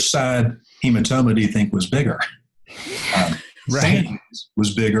 which side hematoma do you think was bigger? Right. Sandy's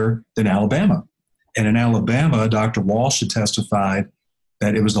was bigger than Alabama. And in Alabama, Dr. Walsh had testified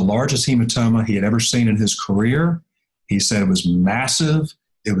that it was the largest hematoma he had ever seen in his career. He said it was massive.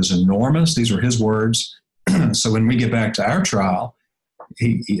 It was enormous. These were his words. So when we get back to our trial,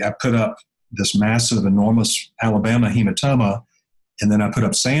 I put up this massive, enormous Alabama hematoma, and then I put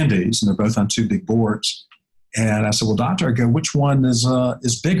up Sandy's, and they're both on two big boards. And I said, well, doctor, I go, which one is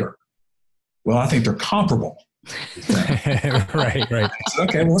bigger? Well, I think they're comparable. Right. I said,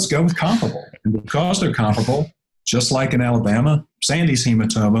 okay, well, let's go with comparable. And because they're comparable, just like in Alabama, Sandy's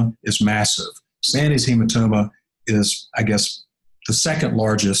hematoma is massive. Sandy's hematoma is, I guess, the second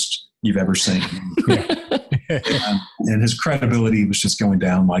largest you've ever seen. And his credibility was just going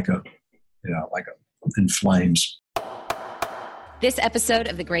down like in flames. This episode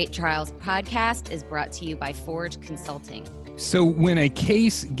of the Great Trials podcast is brought to you by Forge Consulting. So when a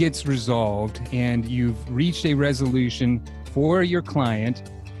case gets resolved and you've reached a resolution for your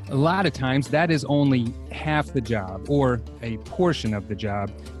client, a lot of times that is only half the job or a portion of the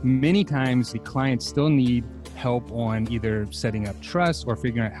job. Many times the clients still need help on either setting up trust or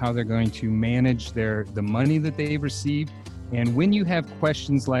figuring out how they're going to manage the money that they've received. And when you have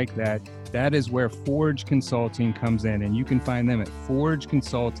questions like that, that is where Forge Consulting comes in, and you can find them at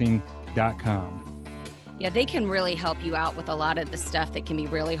forgeconsulting.com. Yeah, they can really help you out with a lot of the stuff that can be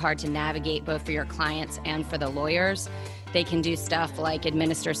really hard to navigate both for your clients and for the lawyers. They can do stuff like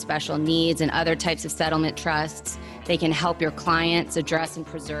administer special needs and other types of settlement trusts. They can help your clients address and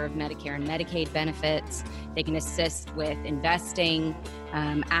preserve Medicare and Medicaid benefits. They can assist with investing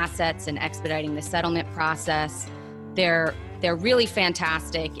assets and expediting the settlement process. They're really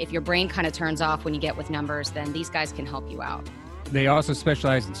fantastic. If your brain kind of turns off when you get with numbers, then these guys can help you out. They also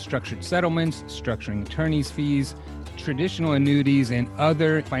specialize in structured settlements, structuring attorney's fees, traditional annuities, and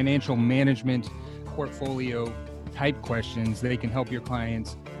other financial management portfolio type questions. They can help your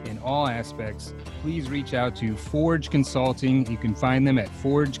clients in all aspects. Please reach out to Forge Consulting. You can find them at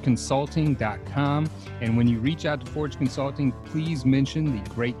forgeconsulting.com. And when you reach out to Forge Consulting, please mention the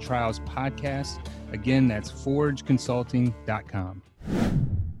Great Trials podcast. Again, that's forgeconsulting.com.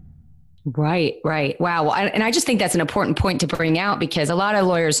 Right. Wow. Well, and I just think that's an important point to bring out, because a lot of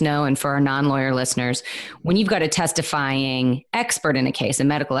lawyers know, and for our non-lawyer listeners, when you've got a testifying expert in a case, a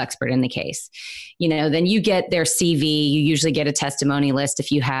medical expert in the case, then you get their CV, you usually get a testimony list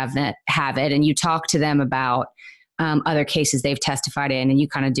if you have it, and you talk to them about other cases they've testified in, and you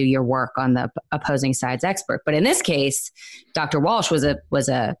kind of do your work on the opposing side's expert. But in this case, Dr. Walsh was a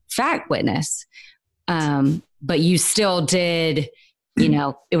fact witness, but you still did.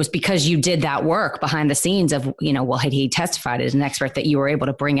 It was because you did that work behind the scenes of, had he testified as an expert that you were able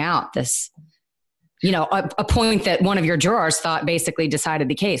to bring out this, a point that one of your jurors thought basically decided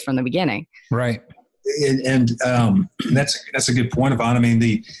the case from the beginning. Right. And that's a good point, Yvonne. I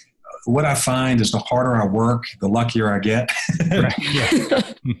mean, what I find is the harder I work, the luckier I get. Right.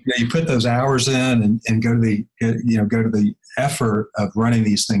 Yeah. You put those hours in and go to the effort of running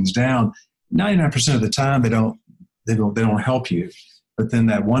these things down. 99% of the time, they don't help you. But then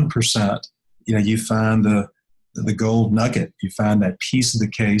that 1%, you find the gold nugget. You find that piece of the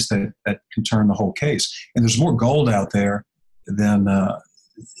case that can turn the whole case. And there's more gold out there than I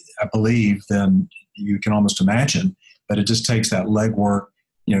believe than you can almost imagine. But it just takes that legwork,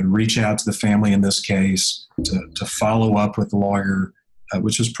 to reach out to the family in this case, to follow up with the lawyer,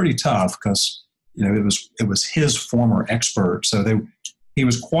 which was pretty tough because it was his former expert. So he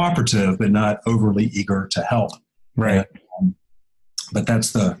was cooperative but not overly eager to help. Right. But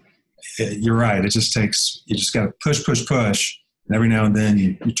you're right. It just takes, you just got to push. And every now and then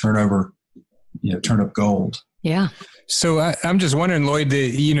you turn up gold. Yeah. So I'm just wondering, Lloyd,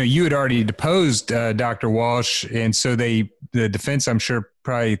 you had already deposed Dr. Walsh. And so the defense, I'm sure,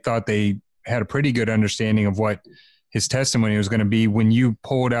 probably thought they had a pretty good understanding of what his testimony was going to be. When you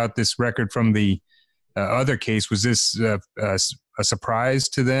pulled out this record from the other case, was this a surprise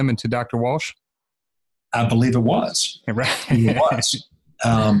to them and to Dr. Walsh? I believe it was. Right. It was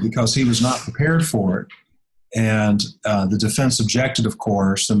because he was not prepared for it. And the defense objected, of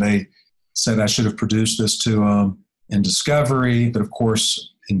course, and they said I should have produced this to him in discovery. But, of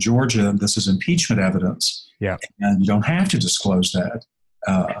course, in Georgia, this is impeachment evidence. Yeah. And you don't have to disclose that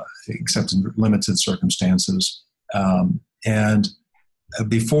except in limited circumstances. And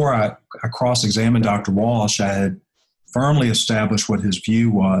before I cross-examined Dr. Walsh, I had firmly established what his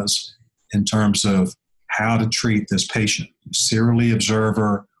view was in terms of how to treat this patient. Serially observe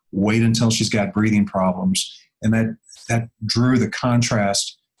her, wait until she's got breathing problems. And that drew the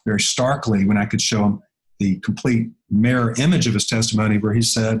contrast very starkly when I could show him the complete mirror image of his testimony where he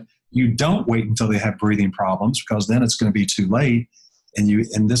said, you don't wait until they have breathing problems because then it's going to be too late.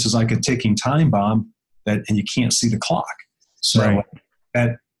 And this is like a ticking time bomb and you can't see the clock. So right.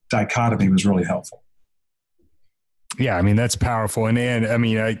 That dichotomy was really helpful. Yeah, I mean, that's powerful. And I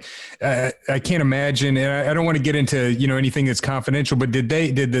mean, I can't imagine, and I don't want to get into, anything that's confidential, but did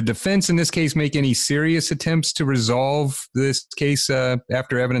the defense in this case make any serious attempts to resolve this case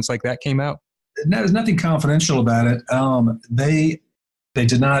after evidence like that came out? there's nothing confidential about it. They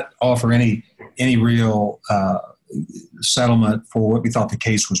did not offer any real settlement for what we thought the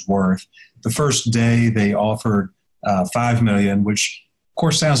case was worth. The first day they offered $5 million, which of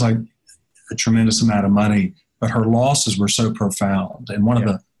course sounds like a tremendous amount of money, but her losses were so profound. And one of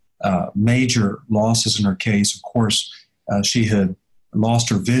the major losses in her case, of course, she had lost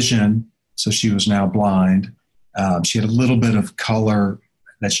her vision, so she was now blind. She had a little bit of color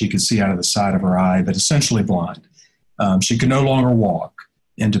that she could see out of the side of her eye, but essentially blind. She could no longer walk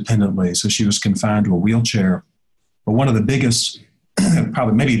independently, so she was confined to a wheelchair. But one of the biggest,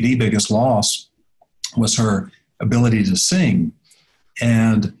 probably maybe the biggest loss was her ability to sing.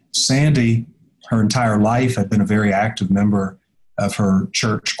 And Sandy, her entire life, had been a very active member of her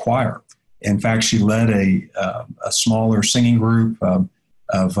church choir. In fact, she led a smaller singing group of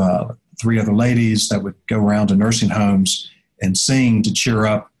 3 other ladies that would go around to nursing homes and sing to cheer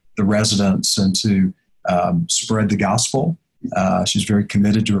up the residents and to spread the gospel. She's very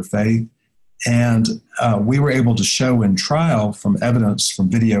committed to her faith. And we were able to show in trial from evidence from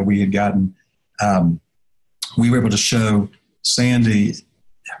video we had gotten, we were able to show Sandy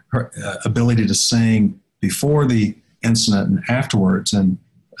her ability to sing before the incident and afterwards. And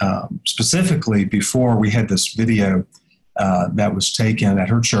specifically before, we had this video that was taken at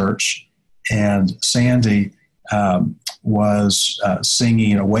her church, and Sandy was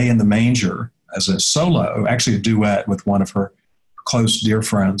singing Away in the Manger as a solo, actually a duet with one of her close dear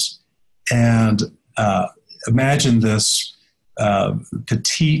friends. And imagine this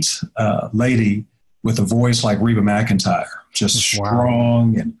petite lady with a voice like Reba McEntire, just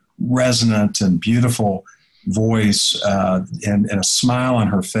strong and resonant and beautiful voice, and a smile on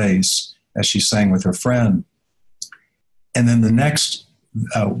her face as she sang with her friend. And then the next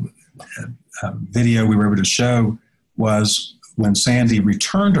video we were able to show was when Sandy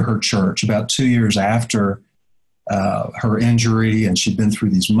returned to her church about 2 years after her injury, and she'd been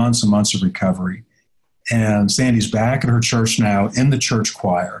through these months and months of recovery. And Sandy's back at her church now in the church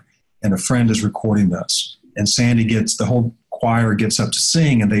choir, and a friend is recording this. And Sandy the whole choir gets up to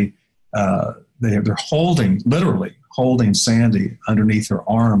sing, and they're literally holding Sandy underneath their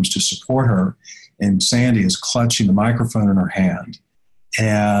arms to support her. And Sandy is clutching the microphone in her hand.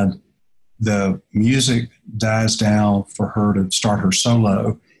 And the music dies down for her to start her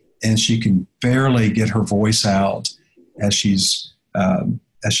solo, and she can barely get her voice out as she's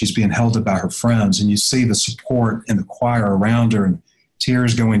being held up by her friends. And you see the support in the choir around her, and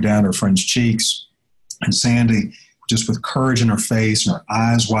tears going down her friends' cheeks. And Sandy, just with courage in her face and her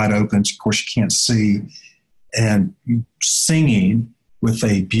eyes wide open, of course she can't see, and singing with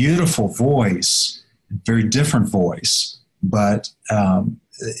a beautiful voice, very different voice, but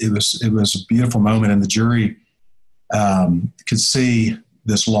it was a beautiful moment, and the jury could see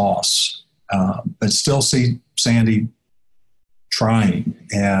this loss, but still see Sandy trying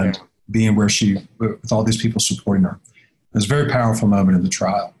and being where with all these people supporting her. It was a very powerful moment in the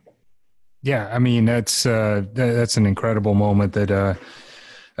trial. Yeah, I mean, that's an incredible moment that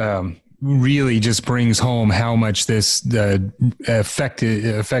really just brings home how much this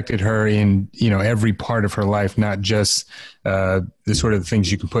affected her in every part of her life, not just the sort of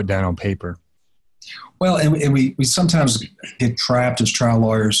things you can put down on paper. Well, and we sometimes get trapped as trial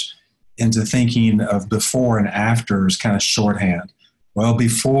lawyers into thinking of before and after as kind of shorthand. Well,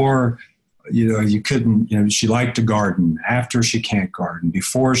 before, you couldn't, she liked to garden. After, she can't garden.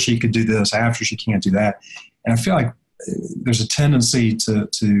 Before, she could do this. After, she can't do that. And I feel like there's a tendency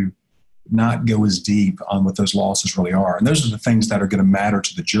to not go as deep on what those losses really are. And those are the things that are going to matter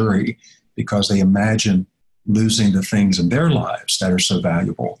to the jury, because they imagine losing the things in their lives that are so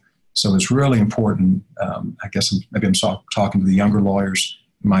valuable. So it's really important. I guess maybe I'm talking to the younger lawyers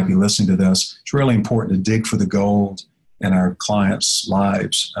who might be listening to this. It's really important to dig for the gold in our clients'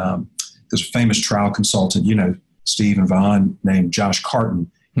 lives. There's a famous trial consultant, Steve and Vaughn, named Josh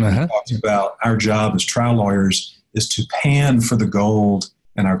Carton. He talks about our job as trial lawyers is to pan for the gold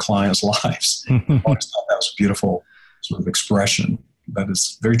in our clients' lives. I always thought that was a beautiful sort of expression, but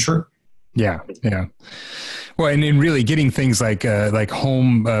it's very true. Yeah. Well, and then really getting things like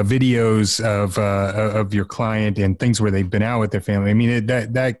home videos of your client and things where they've been out with their family. I mean,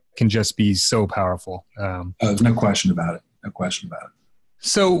 that can just be so powerful. There's no question about it. No question about it.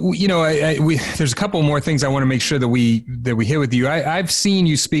 So, there's a couple more things I want to make sure that we hit with you. I've seen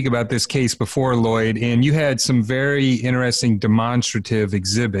you speak about this case before, Lloyd, and you had some very interesting demonstrative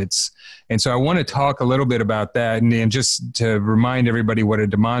exhibits. And so I want to talk a little bit about that. And just to remind everybody what a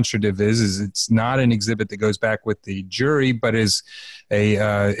demonstrative is it's not an exhibit that goes back with the jury, but is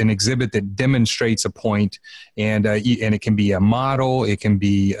an exhibit that demonstrates a point. And it can be a model, it can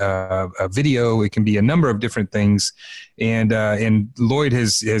be a video, it can be a number of different things. And Lloyd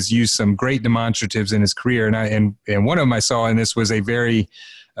has used some great demonstratives in his career. And one of them I saw, and this was a very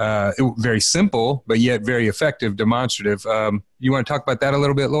simple, but yet very effective demonstrative. You want to talk about that a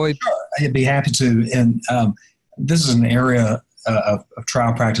little bit, Lloyd? Sure, I'd be happy to. And this is an area of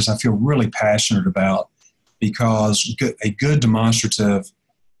trial practice I feel really passionate about, because a good demonstrative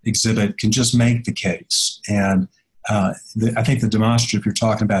exhibit can just make the case. And I think the demonstrative you're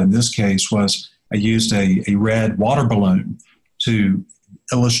talking about in this case was I used a red water balloon to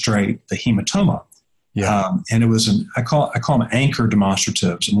illustrate the hematoma. Yeah. And it was I call them anchor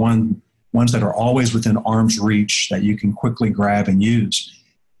demonstratives, and ones that are always within arm's reach that you can quickly grab and use.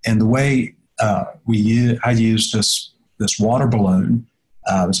 And the way I used this water balloon,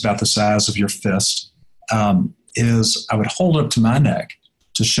 it's about the size of your fist, is I would hold it up to my neck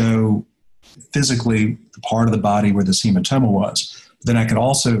to show physically the part of the body where this hematoma was. But then I could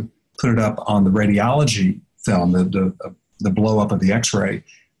also put it up on the radiology film, the blow up of the x-ray.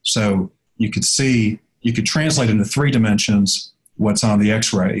 So you could translate into 3 dimensions what's on the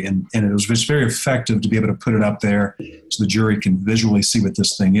x-ray. And it was just very effective to be able to put it up there so the jury can visually see what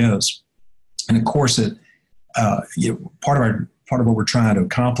this thing is. And of course, part of what we're trying to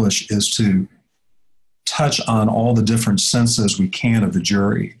accomplish is to touch on all the different senses we can of the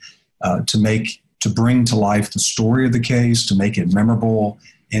jury, to bring to life the story of the case, to make it memorable,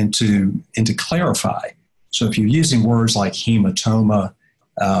 and to clarify. So if you're using words like hematoma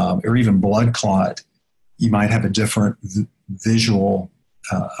or even blood clot, you might have a different visual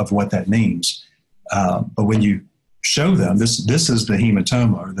of what that means. But when you show them, this is the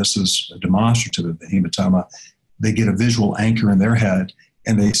hematoma, or this is a demonstrative of the hematoma, they get a visual anchor in their head,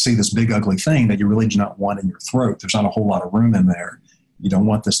 and they see this big ugly thing that you really do not want in your throat. There's not a whole lot of room in there. You don't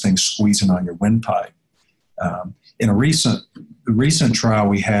want this thing squeezing on your windpipe. In a recent trial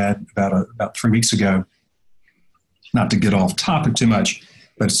we had about 3 weeks ago, not to get off topic too much,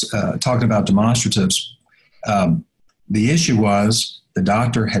 but talking about demonstratives, the issue was the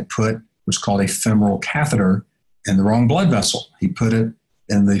doctor had put what's called a femoral catheter in the wrong blood vessel. He put it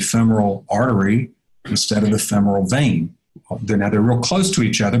in the femoral artery instead of the femoral vein. They're real close to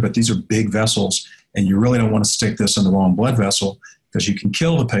each other, but these are big vessels, and you really don't want to stick this in the wrong blood vessel, because you can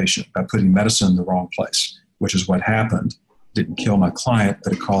kill the patient by putting medicine in the wrong place, which is what happened. Didn't kill my client,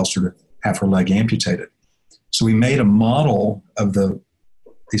 but it caused her to have her leg amputated. So we made a model of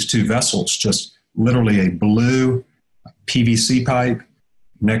these 2 vessels, just literally a blue PVC pipe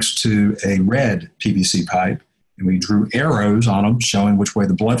next to a red PVC pipe, and we drew arrows on them showing which way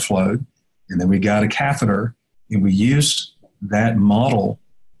the blood flowed, and then we got a catheter, and we used that model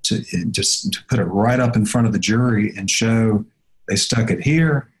to put it right up in front of the jury and show they stuck it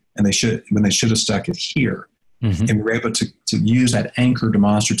here, and they should have stuck it here. Mm-hmm. And we were able to use that anchor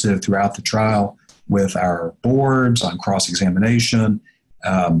demonstrative throughout the trial with our boards on cross-examination.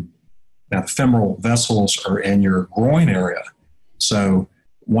 Now, the femoral vessels are in your groin area. So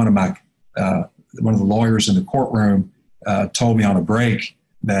one of the lawyers in the courtroom told me on a break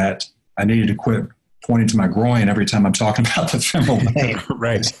that I needed to quit pointing to my groin every time I'm talking about the femoral vein.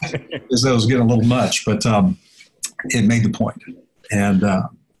 Right. Because that was getting a little much, but it made the point. And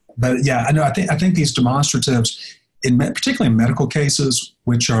but yeah, I know. I think these demonstratives, particularly in medical cases,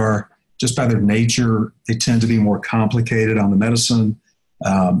 which are just by their nature, they tend to be more complicated on the medicine.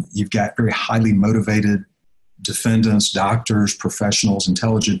 You've got very highly motivated defendants, doctors, professionals,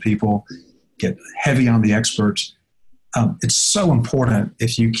 intelligent people, get heavy on the experts. It's so important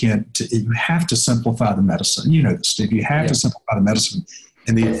you have to simplify the medicine. You know this, Steve. You have to simplify the medicine.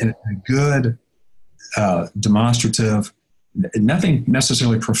 And a good demonstrative, nothing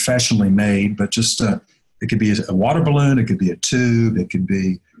necessarily professionally made, but just it could be a water balloon, it could be a tube, it could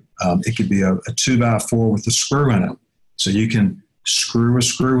be a 2x4 with a screw in it. So you can screw a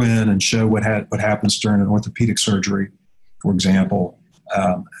screw in and show what happens during an orthopedic surgery, for example.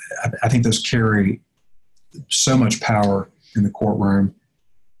 I think those carry so much power in the courtroom,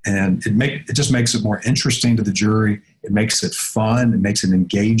 and it just makes it more interesting to the jury. It makes it fun, it makes it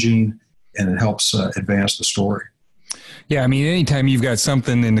engaging, and it helps advance the story. Yeah, I mean, anytime you've got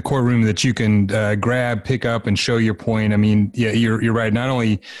something in the courtroom that you can grab, pick up, and show your point. I mean, yeah, you're right. Not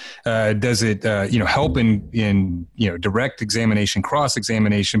only does it help in direct examination, cross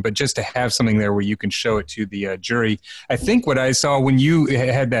examination, but just to have something there where you can show it to the jury. I think what I saw when you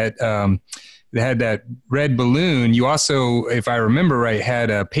had that red balloon, you also, if I remember right, had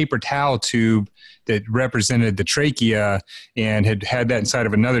a paper towel tube that represented the trachea and had that inside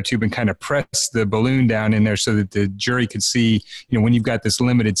of another tube and kind of pressed the balloon down in there so that the jury could see, when you've got this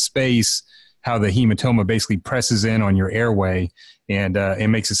limited space, how the hematoma basically presses in on your airway and it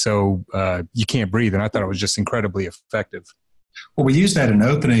makes it so you can't breathe. And I thought it was just incredibly effective. Well, we use that in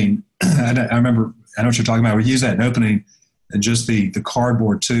opening. I know what you're talking about. We use that in opening and just the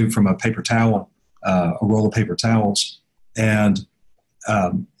cardboard tube from a paper towel, a roll of paper towels. And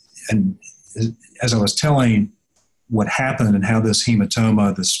as I was telling what happened and how this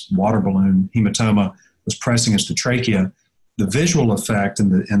hematoma, this water balloon hematoma, was pressing against the trachea, the visual effect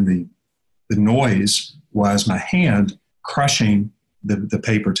and the noise was my hand crushing the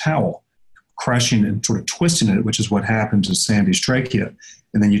paper towel, crushing and sort of twisting it, which is what happened to Sandy's trachea.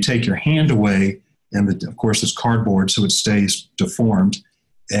 And then you take your hand away, and of course it's cardboard, so it stays deformed.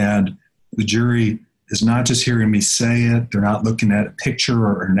 And the jury is not just hearing me say it; they're not looking at a picture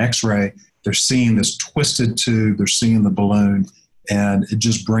or an X-ray. They're seeing this twisted tube. They're seeing the balloon, and it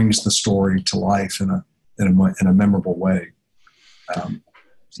just brings the story to life in a memorable way.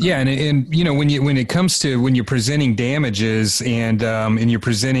 Yeah, and when it comes to when you're presenting damages and you're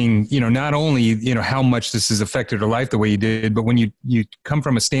presenting not only how much this has affected her life the way you did, but when you come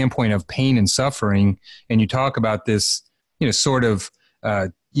from a standpoint of pain and suffering, and you talk about this sort of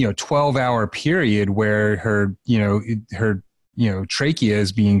 12-hour period where her trachea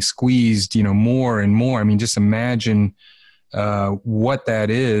is being squeezed, more and more. I mean, just imagine what that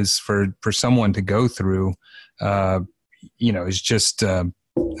is for someone to go through. Is just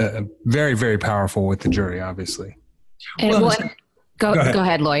very, very powerful with the jury, obviously. And go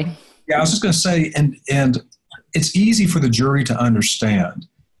ahead, Lloyd. Yeah, I was just going to say, and it's easy for the jury to understand.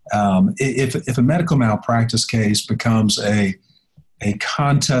 If a medical malpractice case becomes a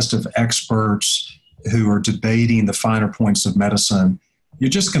contest of experts who are debating the finer points of medicine, you're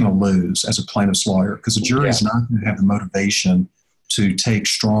just going to lose as a plaintiff's lawyer, because the jury is not going to have the motivation to take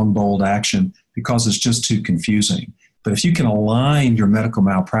strong, bold action because it's just too confusing. But if you can align your medical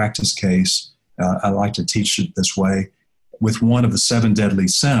malpractice case, I like to teach it this way, with one of the 7 deadly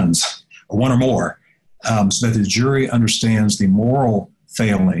sins, or one or more, so that the jury understands the moral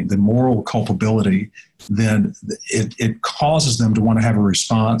failing, the moral culpability, then it causes them to want to have a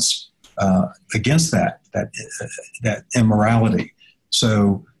response against that immorality.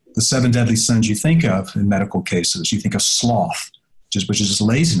 So the 7 deadly sins you think of in medical cases, you think of sloth, which is just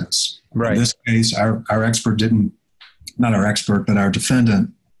laziness. Right. In this case, our expert didn't, not our expert, but our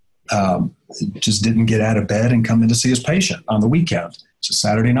defendant just didn't get out of bed and come in to see his patient on the weekend. It's a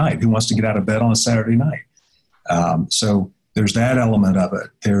Saturday night. Who wants to get out of bed on a Saturday night? So there's that element of it.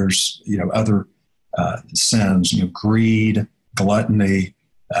 There's, other sins, greed, gluttony.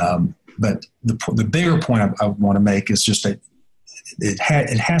 But the bigger point I want to make is just that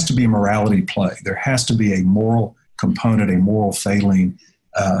it has to be a morality play. There has to be a moral component, a moral failing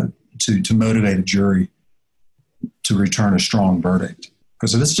to motivate a jury to return a strong verdict.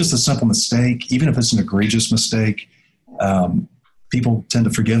 Because if it's just a simple mistake, even if it's an egregious mistake, people tend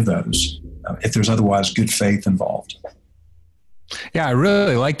to forgive those if there's otherwise good faith involved. Yeah, I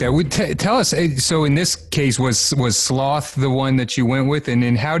really like that. Tell us. So in this case, was sloth the one that you went with, and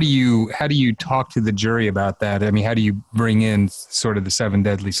then how do you talk to the jury about that? I mean, how do you bring in sort of the 7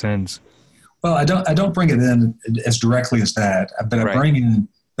 deadly sins? Well, I don't bring it in as directly as that, but I bring in.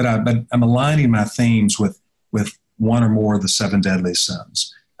 But I'm aligning my themes with one or more of the 7 deadly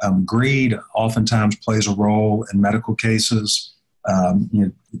sins. Greed oftentimes plays a role in medical cases,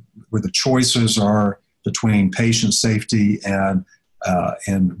 where the choices are between patient safety and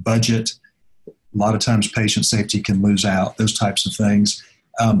budget. A lot of times patient safety can lose out, those types of things.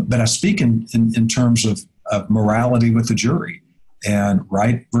 But I speak in terms of morality with the jury and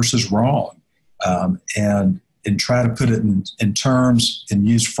right versus wrong, and try to put it in terms and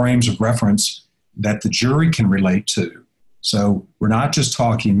use frames of reference that the jury can relate to. So we're not just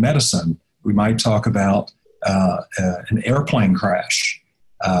talking medicine. We might talk about an airplane crash.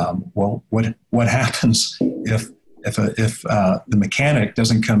 Well, what happens if the mechanic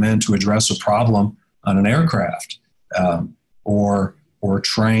doesn't come in to address a problem on an aircraft, or a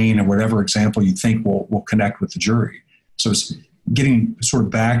train, or whatever example you think will connect with the jury? So it's getting sort of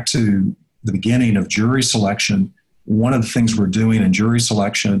back to the beginning of jury selection. One of the things we're doing in jury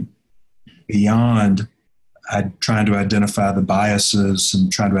selection, beyond trying to identify the biases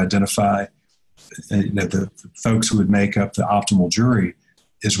and trying to identify the folks who would make up the optimal jury,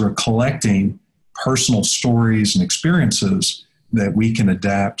 is we're collecting personal stories and experiences that we can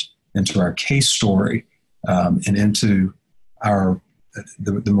adapt into our case story and into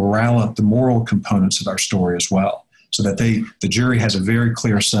the moral components of our story as well, so that the jury has a very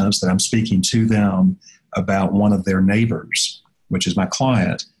clear sense that I'm speaking to them about one of their neighbors, which is my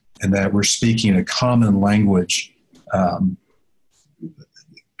client, and that we're speaking a common language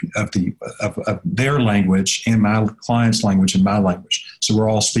of their language and my client's language and my language. So we're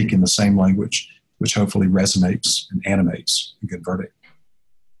all speaking the same language, which hopefully resonates and animates a good verdict.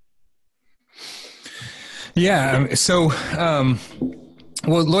 Yeah. So,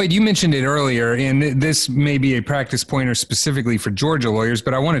 well, Lloyd, you mentioned it earlier, and this may be a practice pointer specifically for Georgia lawyers,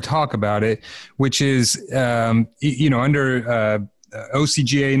 but I want to talk about it, which is, under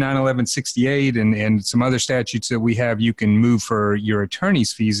OCGA 91168 and some other statutes that we have, you can move for your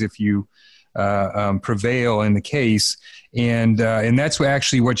attorney's fees if you prevail in the case. And that's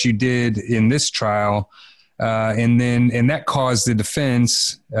actually what you did in this trial. And that caused the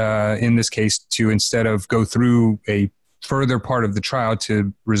defense in this case to, instead of go through a further part of the trial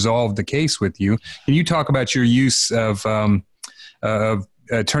to resolve the case with you. Can you talk about your use of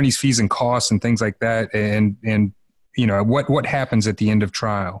attorney's fees and costs and things like that, and what happens at the end of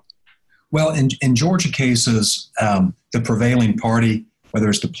trial? Well, in Georgia cases, the prevailing party, whether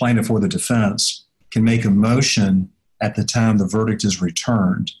it's the plaintiff or the defense, can make a motion at the time the verdict is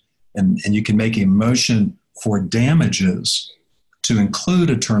returned, and you can make a motion for damages to include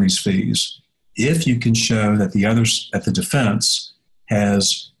attorney's fees if you can show that the defense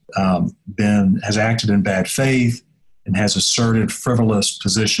has acted in bad faith and has asserted frivolous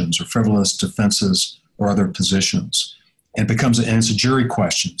positions or frivolous defenses or other positions. And it's a jury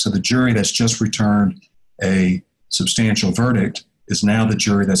question. So the jury that's just returned a substantial verdict is now the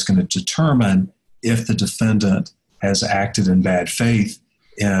jury that's going to determine if the defendant has acted in bad faith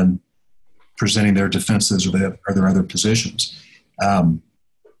in presenting their defenses or their other positions.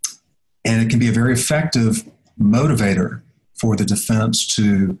 And it can be a very effective motivator for the defense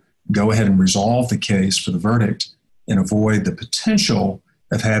to go ahead and resolve the case for the verdict and avoid the potential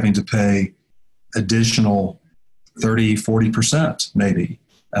of having to pay additional 30, 40% maybe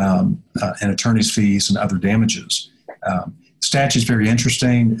in attorney's fees and other damages. The statute is very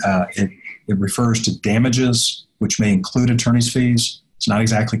interesting. It refers to damages, which may include attorney's fees. It's not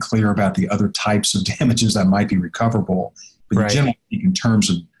exactly clear about the other types of damages that might be recoverable, but right. Generally, in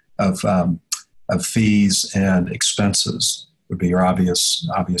terms of fees and expenses would be your obvious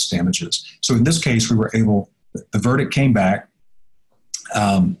damages. So in this case, the verdict came back.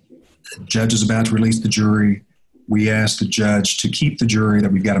 The judge is about to release the jury. We asked the judge to keep the jury,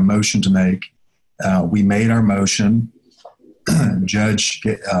 that we've got a motion to make. We made our motion. Judge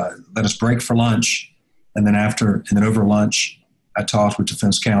let us break for lunch. And then over lunch, I talked with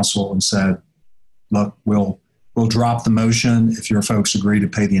defense counsel and said, look, we'll drop the motion if your folks agree to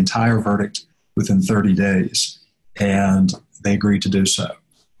pay the entire verdict within 30 days. And they agreed to do so.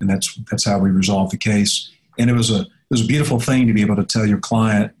 And that's how we resolved the case. And it was a beautiful thing to be able to tell your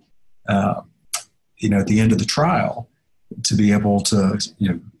client, at the end of the trial, to be able to,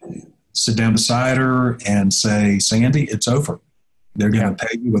 sit down beside her and say, Sandy, it's over. They're going to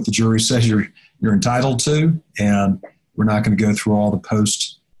pay you what the jury says you're entitled to. And we're not going to go through all the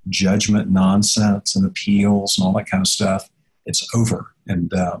post-judgment nonsense and appeals and all that kind of stuff. It's over. And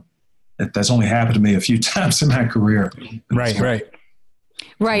that's only happened to me a few times in my career.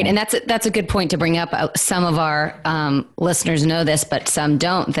 Right. And that's a good point to bring up. Some of our listeners know this, but some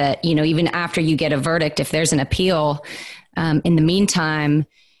don't, that, even after you get a verdict, if there's an appeal, in the meantime,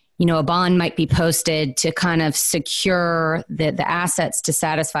 a bond might be posted to kind of secure the assets to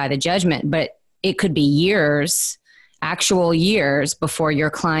satisfy the judgment, but it could be actual years before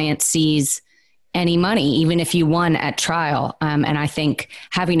your client sees any money, even if you won at trial. And I think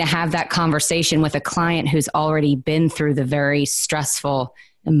having to have that conversation with a client who's already been through the very stressful,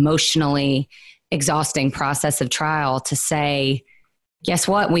 emotionally exhausting process of trial to say, guess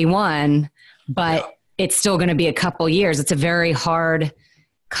what, we won, but it's still going to be a couple years. It's a very hard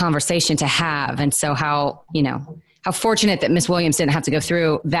conversation to have. And so how fortunate that Ms. Williams didn't have to go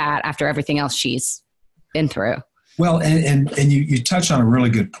through that after everything else she's been through. Well, and you touched on a really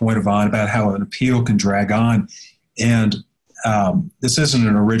good point, Yvonne, about how an appeal can drag on. And this isn't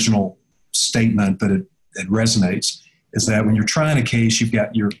an original statement, but it resonates, is that when you're trying a case, you've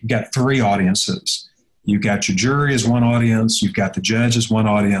got three audiences. You've got your jury as one audience, you've got the judge as one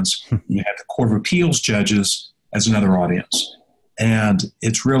audience, and you have the Court of Appeals judges as another audience. And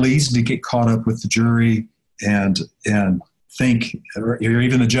it's real easy to get caught up with the jury and think, or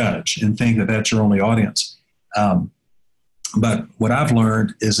even the judge, and think that that's your only audience. But what I've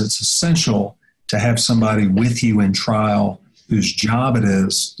learned is it's essential to have somebody with you in trial whose job it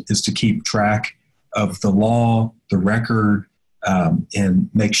is to keep track of the law, the record, and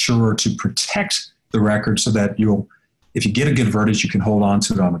make sure to protect the record so that if you get a good verdict, you can hold on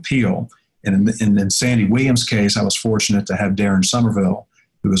to it on appeal. And in Sandy Williams' case, I was fortunate to have Darren Somerville,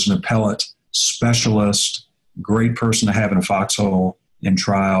 who was an appellate specialist, great person to have in a foxhole in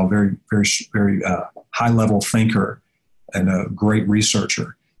trial, very, very, very high-level thinker and a great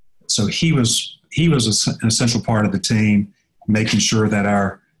researcher. So he was an essential part of the team, making sure that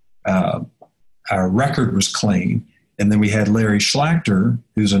our record was clean. And then we had Larry Schlachter,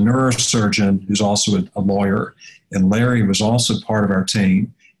 who's a neurosurgeon, who's also a lawyer. And Larry was also part of our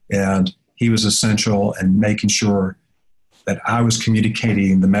team. And he was essential in making sure that I was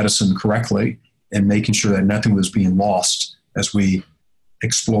communicating the medicine correctly and making sure that nothing was being lost as we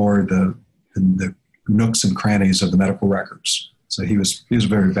explored the nooks and crannies of the medical records. So he was a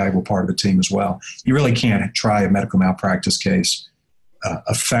very valuable part of the team as well. You really can't try a medical malpractice case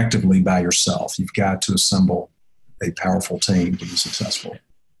effectively by yourself. You've got to assemble a powerful team to be successful.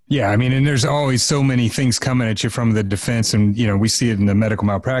 Yeah, I mean, and there's always so many things coming at you from the defense, and we see it in the medical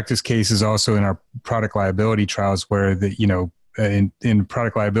malpractice cases, also in our product liability trials, where in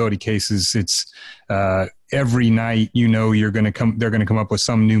product liability cases, it's every night they're going to come up with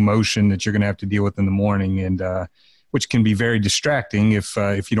some new motion that you're going to have to deal with in the morning, and which can be very distracting if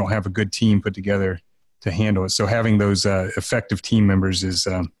you don't have a good team put together to handle it. So having those effective team members is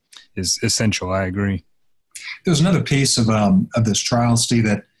essential. I agree. There's another piece of this trial, Steve,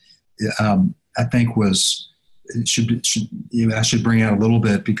 that I think I should bring out a little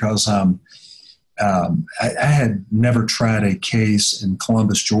bit, because I had never tried a case in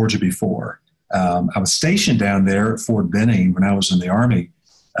Columbus, Georgia before. I was stationed down there at Fort Benning when I was in the Army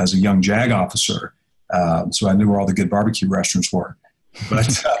as a young JAG officer, so I knew where all the good barbecue restaurants were.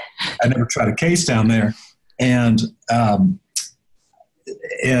 But I never tried a case down there. And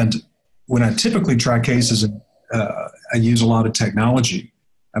when I typically try cases, I use a lot of technology.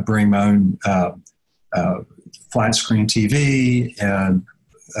 I bring my own flat screen TV and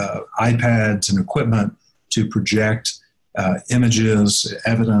iPads and equipment to project images,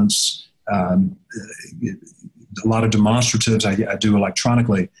 evidence, a lot of demonstratives I do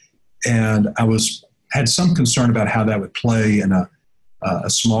electronically. And I had some concern about how that would play in a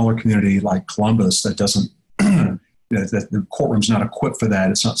smaller community like Columbus that doesn't, that the courtroom's not equipped for that.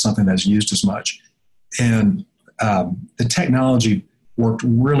 It's not something that's used as much. And the technology worked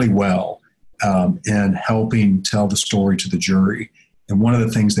really well in helping tell the story to the jury. And one of the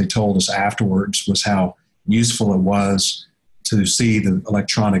things they told us afterwards was how useful it was to see the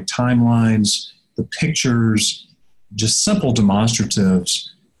electronic timelines, the pictures, just simple demonstratives,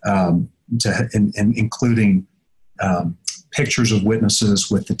 including pictures of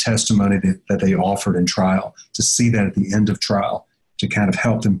witnesses with the testimony that they offered in trial, to see that at the end of trial, to kind of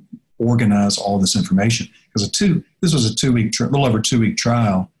help them organize all this information. Because this was a little over 2 week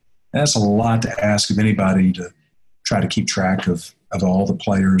trial. That's a lot to ask of anybody, to try to keep track of all the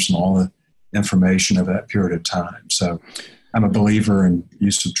players and all the information of that period of time. So I'm a believer in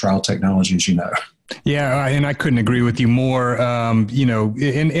use of trial technology, as you know. Yeah, and I couldn't agree with you more.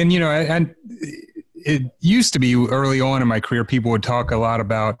 It used to be early on in my career, people would talk a lot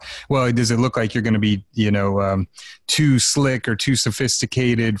about, well, does it look like you're going to be, too slick or too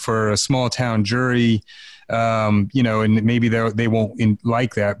sophisticated for a small town jury? And maybe they won't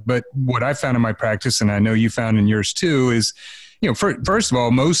like that. But what I found in my practice, and I know you found in yours too, is, first of all,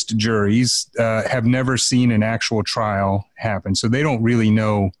 most juries have never seen an actual trial happen. So they don't really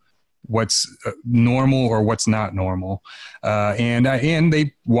know what's normal or what's not normal. And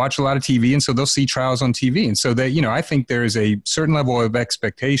they watch a lot of TV, and so they'll see trials on TV. And so that, I think there is a certain level of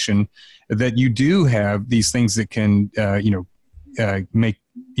expectation that you do have these things that can, make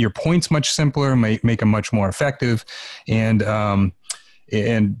your points much simpler, make them much more effective, and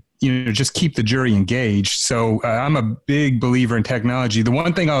just keep the jury engaged. So I'm a big believer in technology. The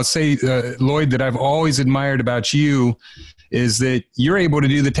one thing I'll say, Lloyd, that I've always admired about you is that you're able to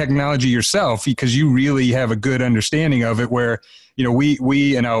do the technology yourself, because you really have a good understanding of it, where,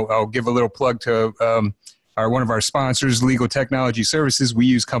 we and I'll give a little plug to one of our sponsors, Legal Technology Services. We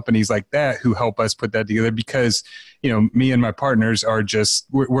use companies like that who help us put that together, because, me and my partners are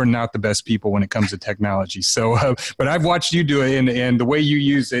we're not the best people when it comes to technology. So, but I've watched you do it, and the way you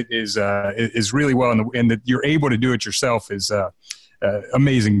use it is really well. And that you're able to do it yourself is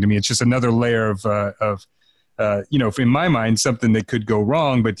amazing to me. It's just another layer of in my mind, something that could go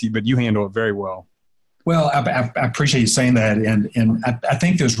wrong, but you handle it very well. Well, I appreciate you saying that. And I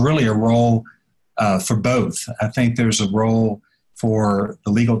think there's really a role for both. I think there's a role for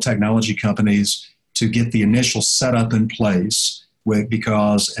the legal technology companies to get the initial setup in place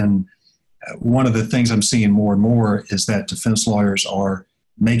because one of the things I'm seeing more and more is that defense lawyers are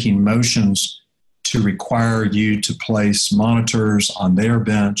making motions to require you to place monitors on their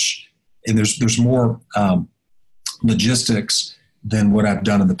bench. And there's more logistics than what I've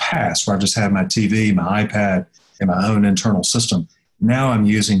done in the past, where I've just had my TV, my iPad, and my own internal system. Now I'm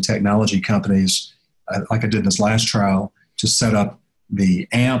using technology companies, like I did in this last trial, to set up the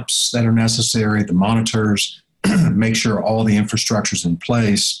amps that are necessary, the monitors, make sure all the infrastructure's in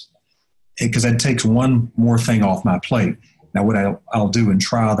place, because that takes one more thing off my plate. Now, what I'll do in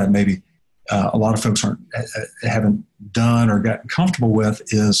trial that maybe a lot of folks haven't done or gotten comfortable with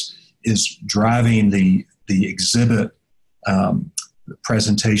is driving the exhibit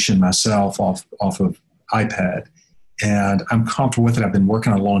presentation myself off of iPad. And I'm comfortable with it. I've been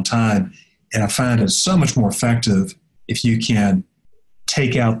working on it a long time. And I find it's so much more effective if you can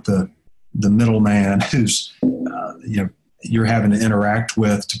take out the middleman who's you're having to interact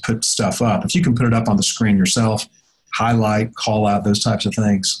with to put stuff up. If you can put it up on the screen yourself, highlight, call out, those types of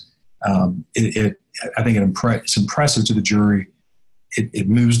things, I think it's impressive to the jury. It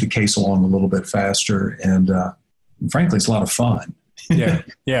moves the case along a little bit faster, and frankly, it's a lot of fun. Yeah,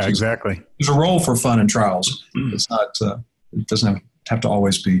 exactly. There's a role for fun in trials. It's not. It doesn't have to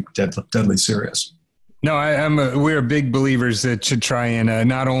always be deadly serious. No, we're big believers that should try and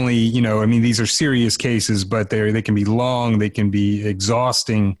not only, these are serious cases, but they can be long, they can be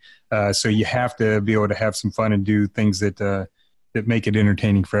exhausting. So you have to be able to have some fun and do things that make it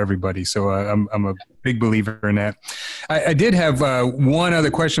entertaining for everybody. So I'm a big believer in that. I did have one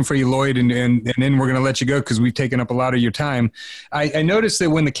other question for you, Lloyd, and then we're going to let you go because we've taken up a lot of your time. I noticed that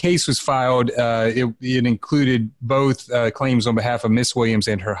when the case was filed, it included both claims on behalf of Miss Williams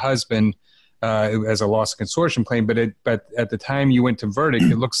and her husband as a loss of consortium claim, but at the time you went to verdict,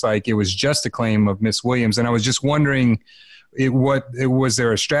 it looks like it was just a claim of Miss Williams. And I was just wondering, was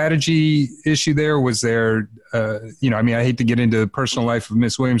there a strategy issue there? Was there, I hate to get into the personal life of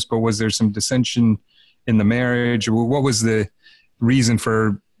Miss Williams, but was there some dissension in the marriage? What was the reason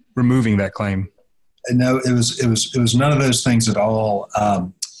for removing that claim? No, it was none of those things at all.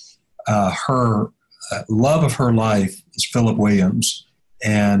 Her love of her life is Philip Williams,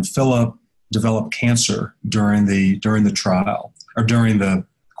 and Philip developed cancer during the trial, or during the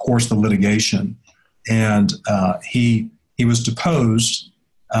course of the litigation, and he was deposed,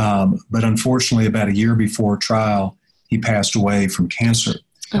 but unfortunately, about a year before trial, he passed away from cancer.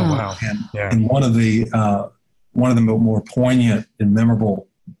 Oh wow! And one of the more poignant and memorable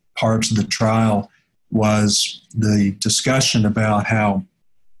parts of the trial was the discussion about how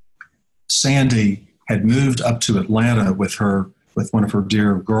Sandy had moved up to Atlanta with one of her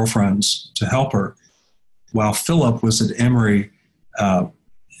dear girlfriends to help her, while Philip was at Emory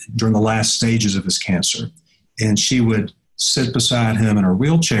during the last stages of his cancer. And she would sit beside him in her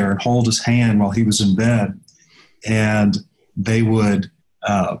wheelchair and hold his hand while he was in bed. And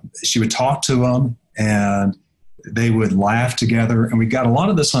she would talk to him, and they would laugh together. And we got a lot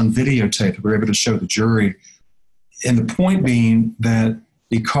of this on videotape that we were able to show the jury. And the point being that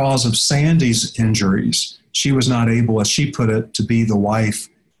because of Sandy's injuries, she was not able, as she put it, to be the wife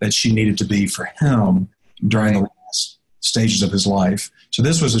that she needed to be for him during the last stages of his life. So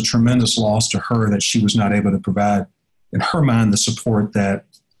this was a tremendous loss to her, that she was not able to provide, in her mind, the support that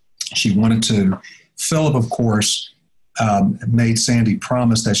she wanted to. Philip, of course, made Sandy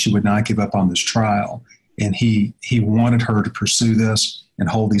promise that she would not give up on this trial. And he wanted her to pursue this and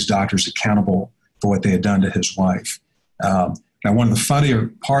hold these doctors accountable for what they had done to his wife. Now, one of the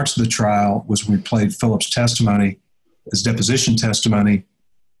funnier parts of the trial was when we played Philip's testimony, his deposition testimony,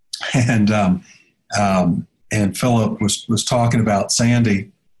 and Philip was talking about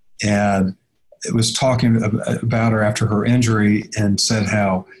Sandy, and it was talking about her after her injury, and said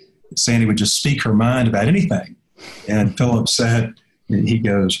how Sandy would just speak her mind about anything. And Philip said, he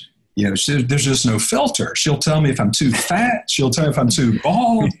goes, there's just no filter. She'll tell me if I'm too fat. She'll tell me if I'm too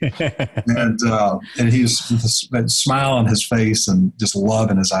bald. And he's with a smile on his face and just love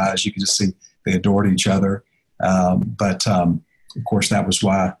in his eyes. You could just see they adored each other. But of course, that was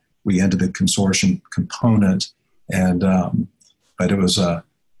why we ended the consortium component. And but it was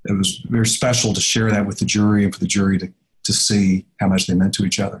very special to share that with the jury, and for the jury to see how much they meant to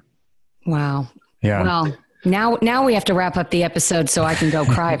each other. Wow. Yeah. Well, now we have to wrap up the episode so I can go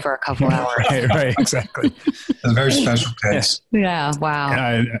cry for a couple hours. Right, exactly. A very special case. Yeah,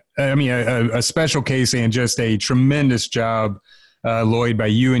 wow. A special case, and just a tremendous job, Lloyd, by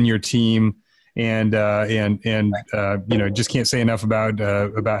you and your team. and just can't say enough about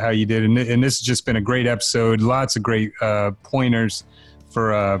how you did. And this has just been a great episode. Lots of great pointers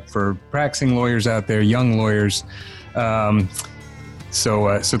for practicing lawyers out there, young lawyers.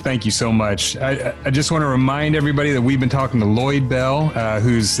 So thank you so much. I just want to remind everybody that we've been talking to Lloyd Bell,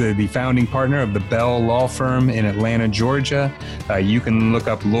 who's the founding partner of the Bell Law Firm in Atlanta, Georgia. You can look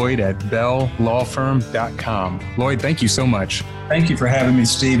up Lloyd at belllawfirm.com. Lloyd, thank you so much. Thank you for having me,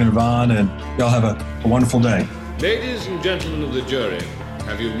 Steve and Yvonne, and y'all have a wonderful day. Ladies and gentlemen of the jury,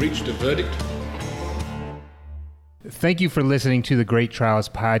 have you reached a verdict? Thank you for listening to the Great Trials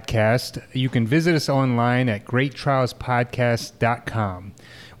Podcast. You can visit us online at greattrialspodcast.com.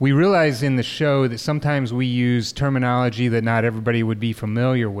 We realize in the show that sometimes we use terminology that not everybody would be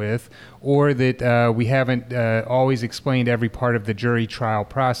familiar with, or that we haven't always explained every part of the jury trial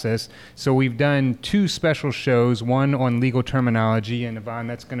process. So we've done 2 special shows, one on legal terminology, and Yvonne,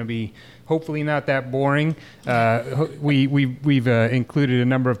 that's going to be hopefully not that boring. We've included a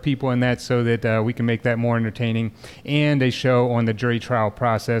number of people in that so that we can make that more entertaining, and a show on the jury trial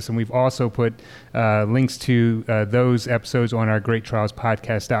process. And we've also put links to those episodes on our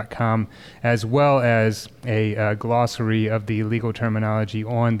greattrialspodcast.com, as well as a glossary of the legal terminology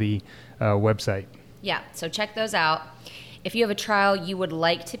on the website. Yeah, so check those out. If you have a trial you would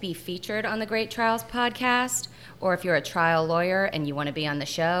like to be featured on the Great Trials Podcast, or if you're a trial lawyer and you want to be on the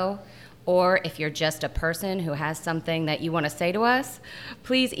show, or if you're just a person who has something that you want to say to us,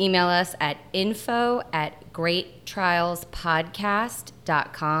 please email us at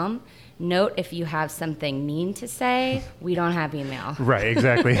info@greattrialspodcast.com. Note, if you have something mean to say, we don't have email. Right,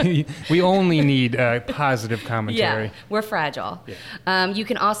 exactly. We only need positive commentary. Yeah, we're fragile. Yeah. You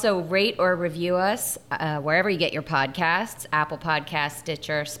can also rate or review us wherever you get your podcasts, Apple Podcasts,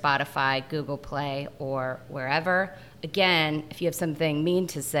 Stitcher, Spotify, Google Play, or wherever. Again, if you have something mean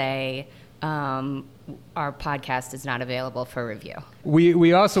to say, our podcast is not available for review.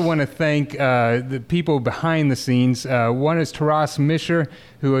 We also want to thank the people behind the scenes. One is Taras Misher,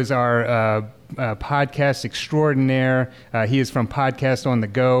 who is our podcast extraordinaire. He is from Podcast on the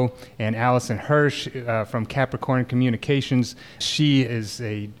Go, and Allison Hirsch from Capricorn Communications. She is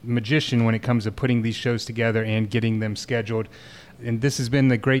a magician when it comes to putting these shows together and getting them scheduled. And this has been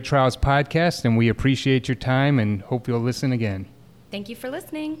the Great Trials Podcast, and we appreciate your time and hope you'll listen again. Thank you for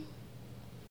listening.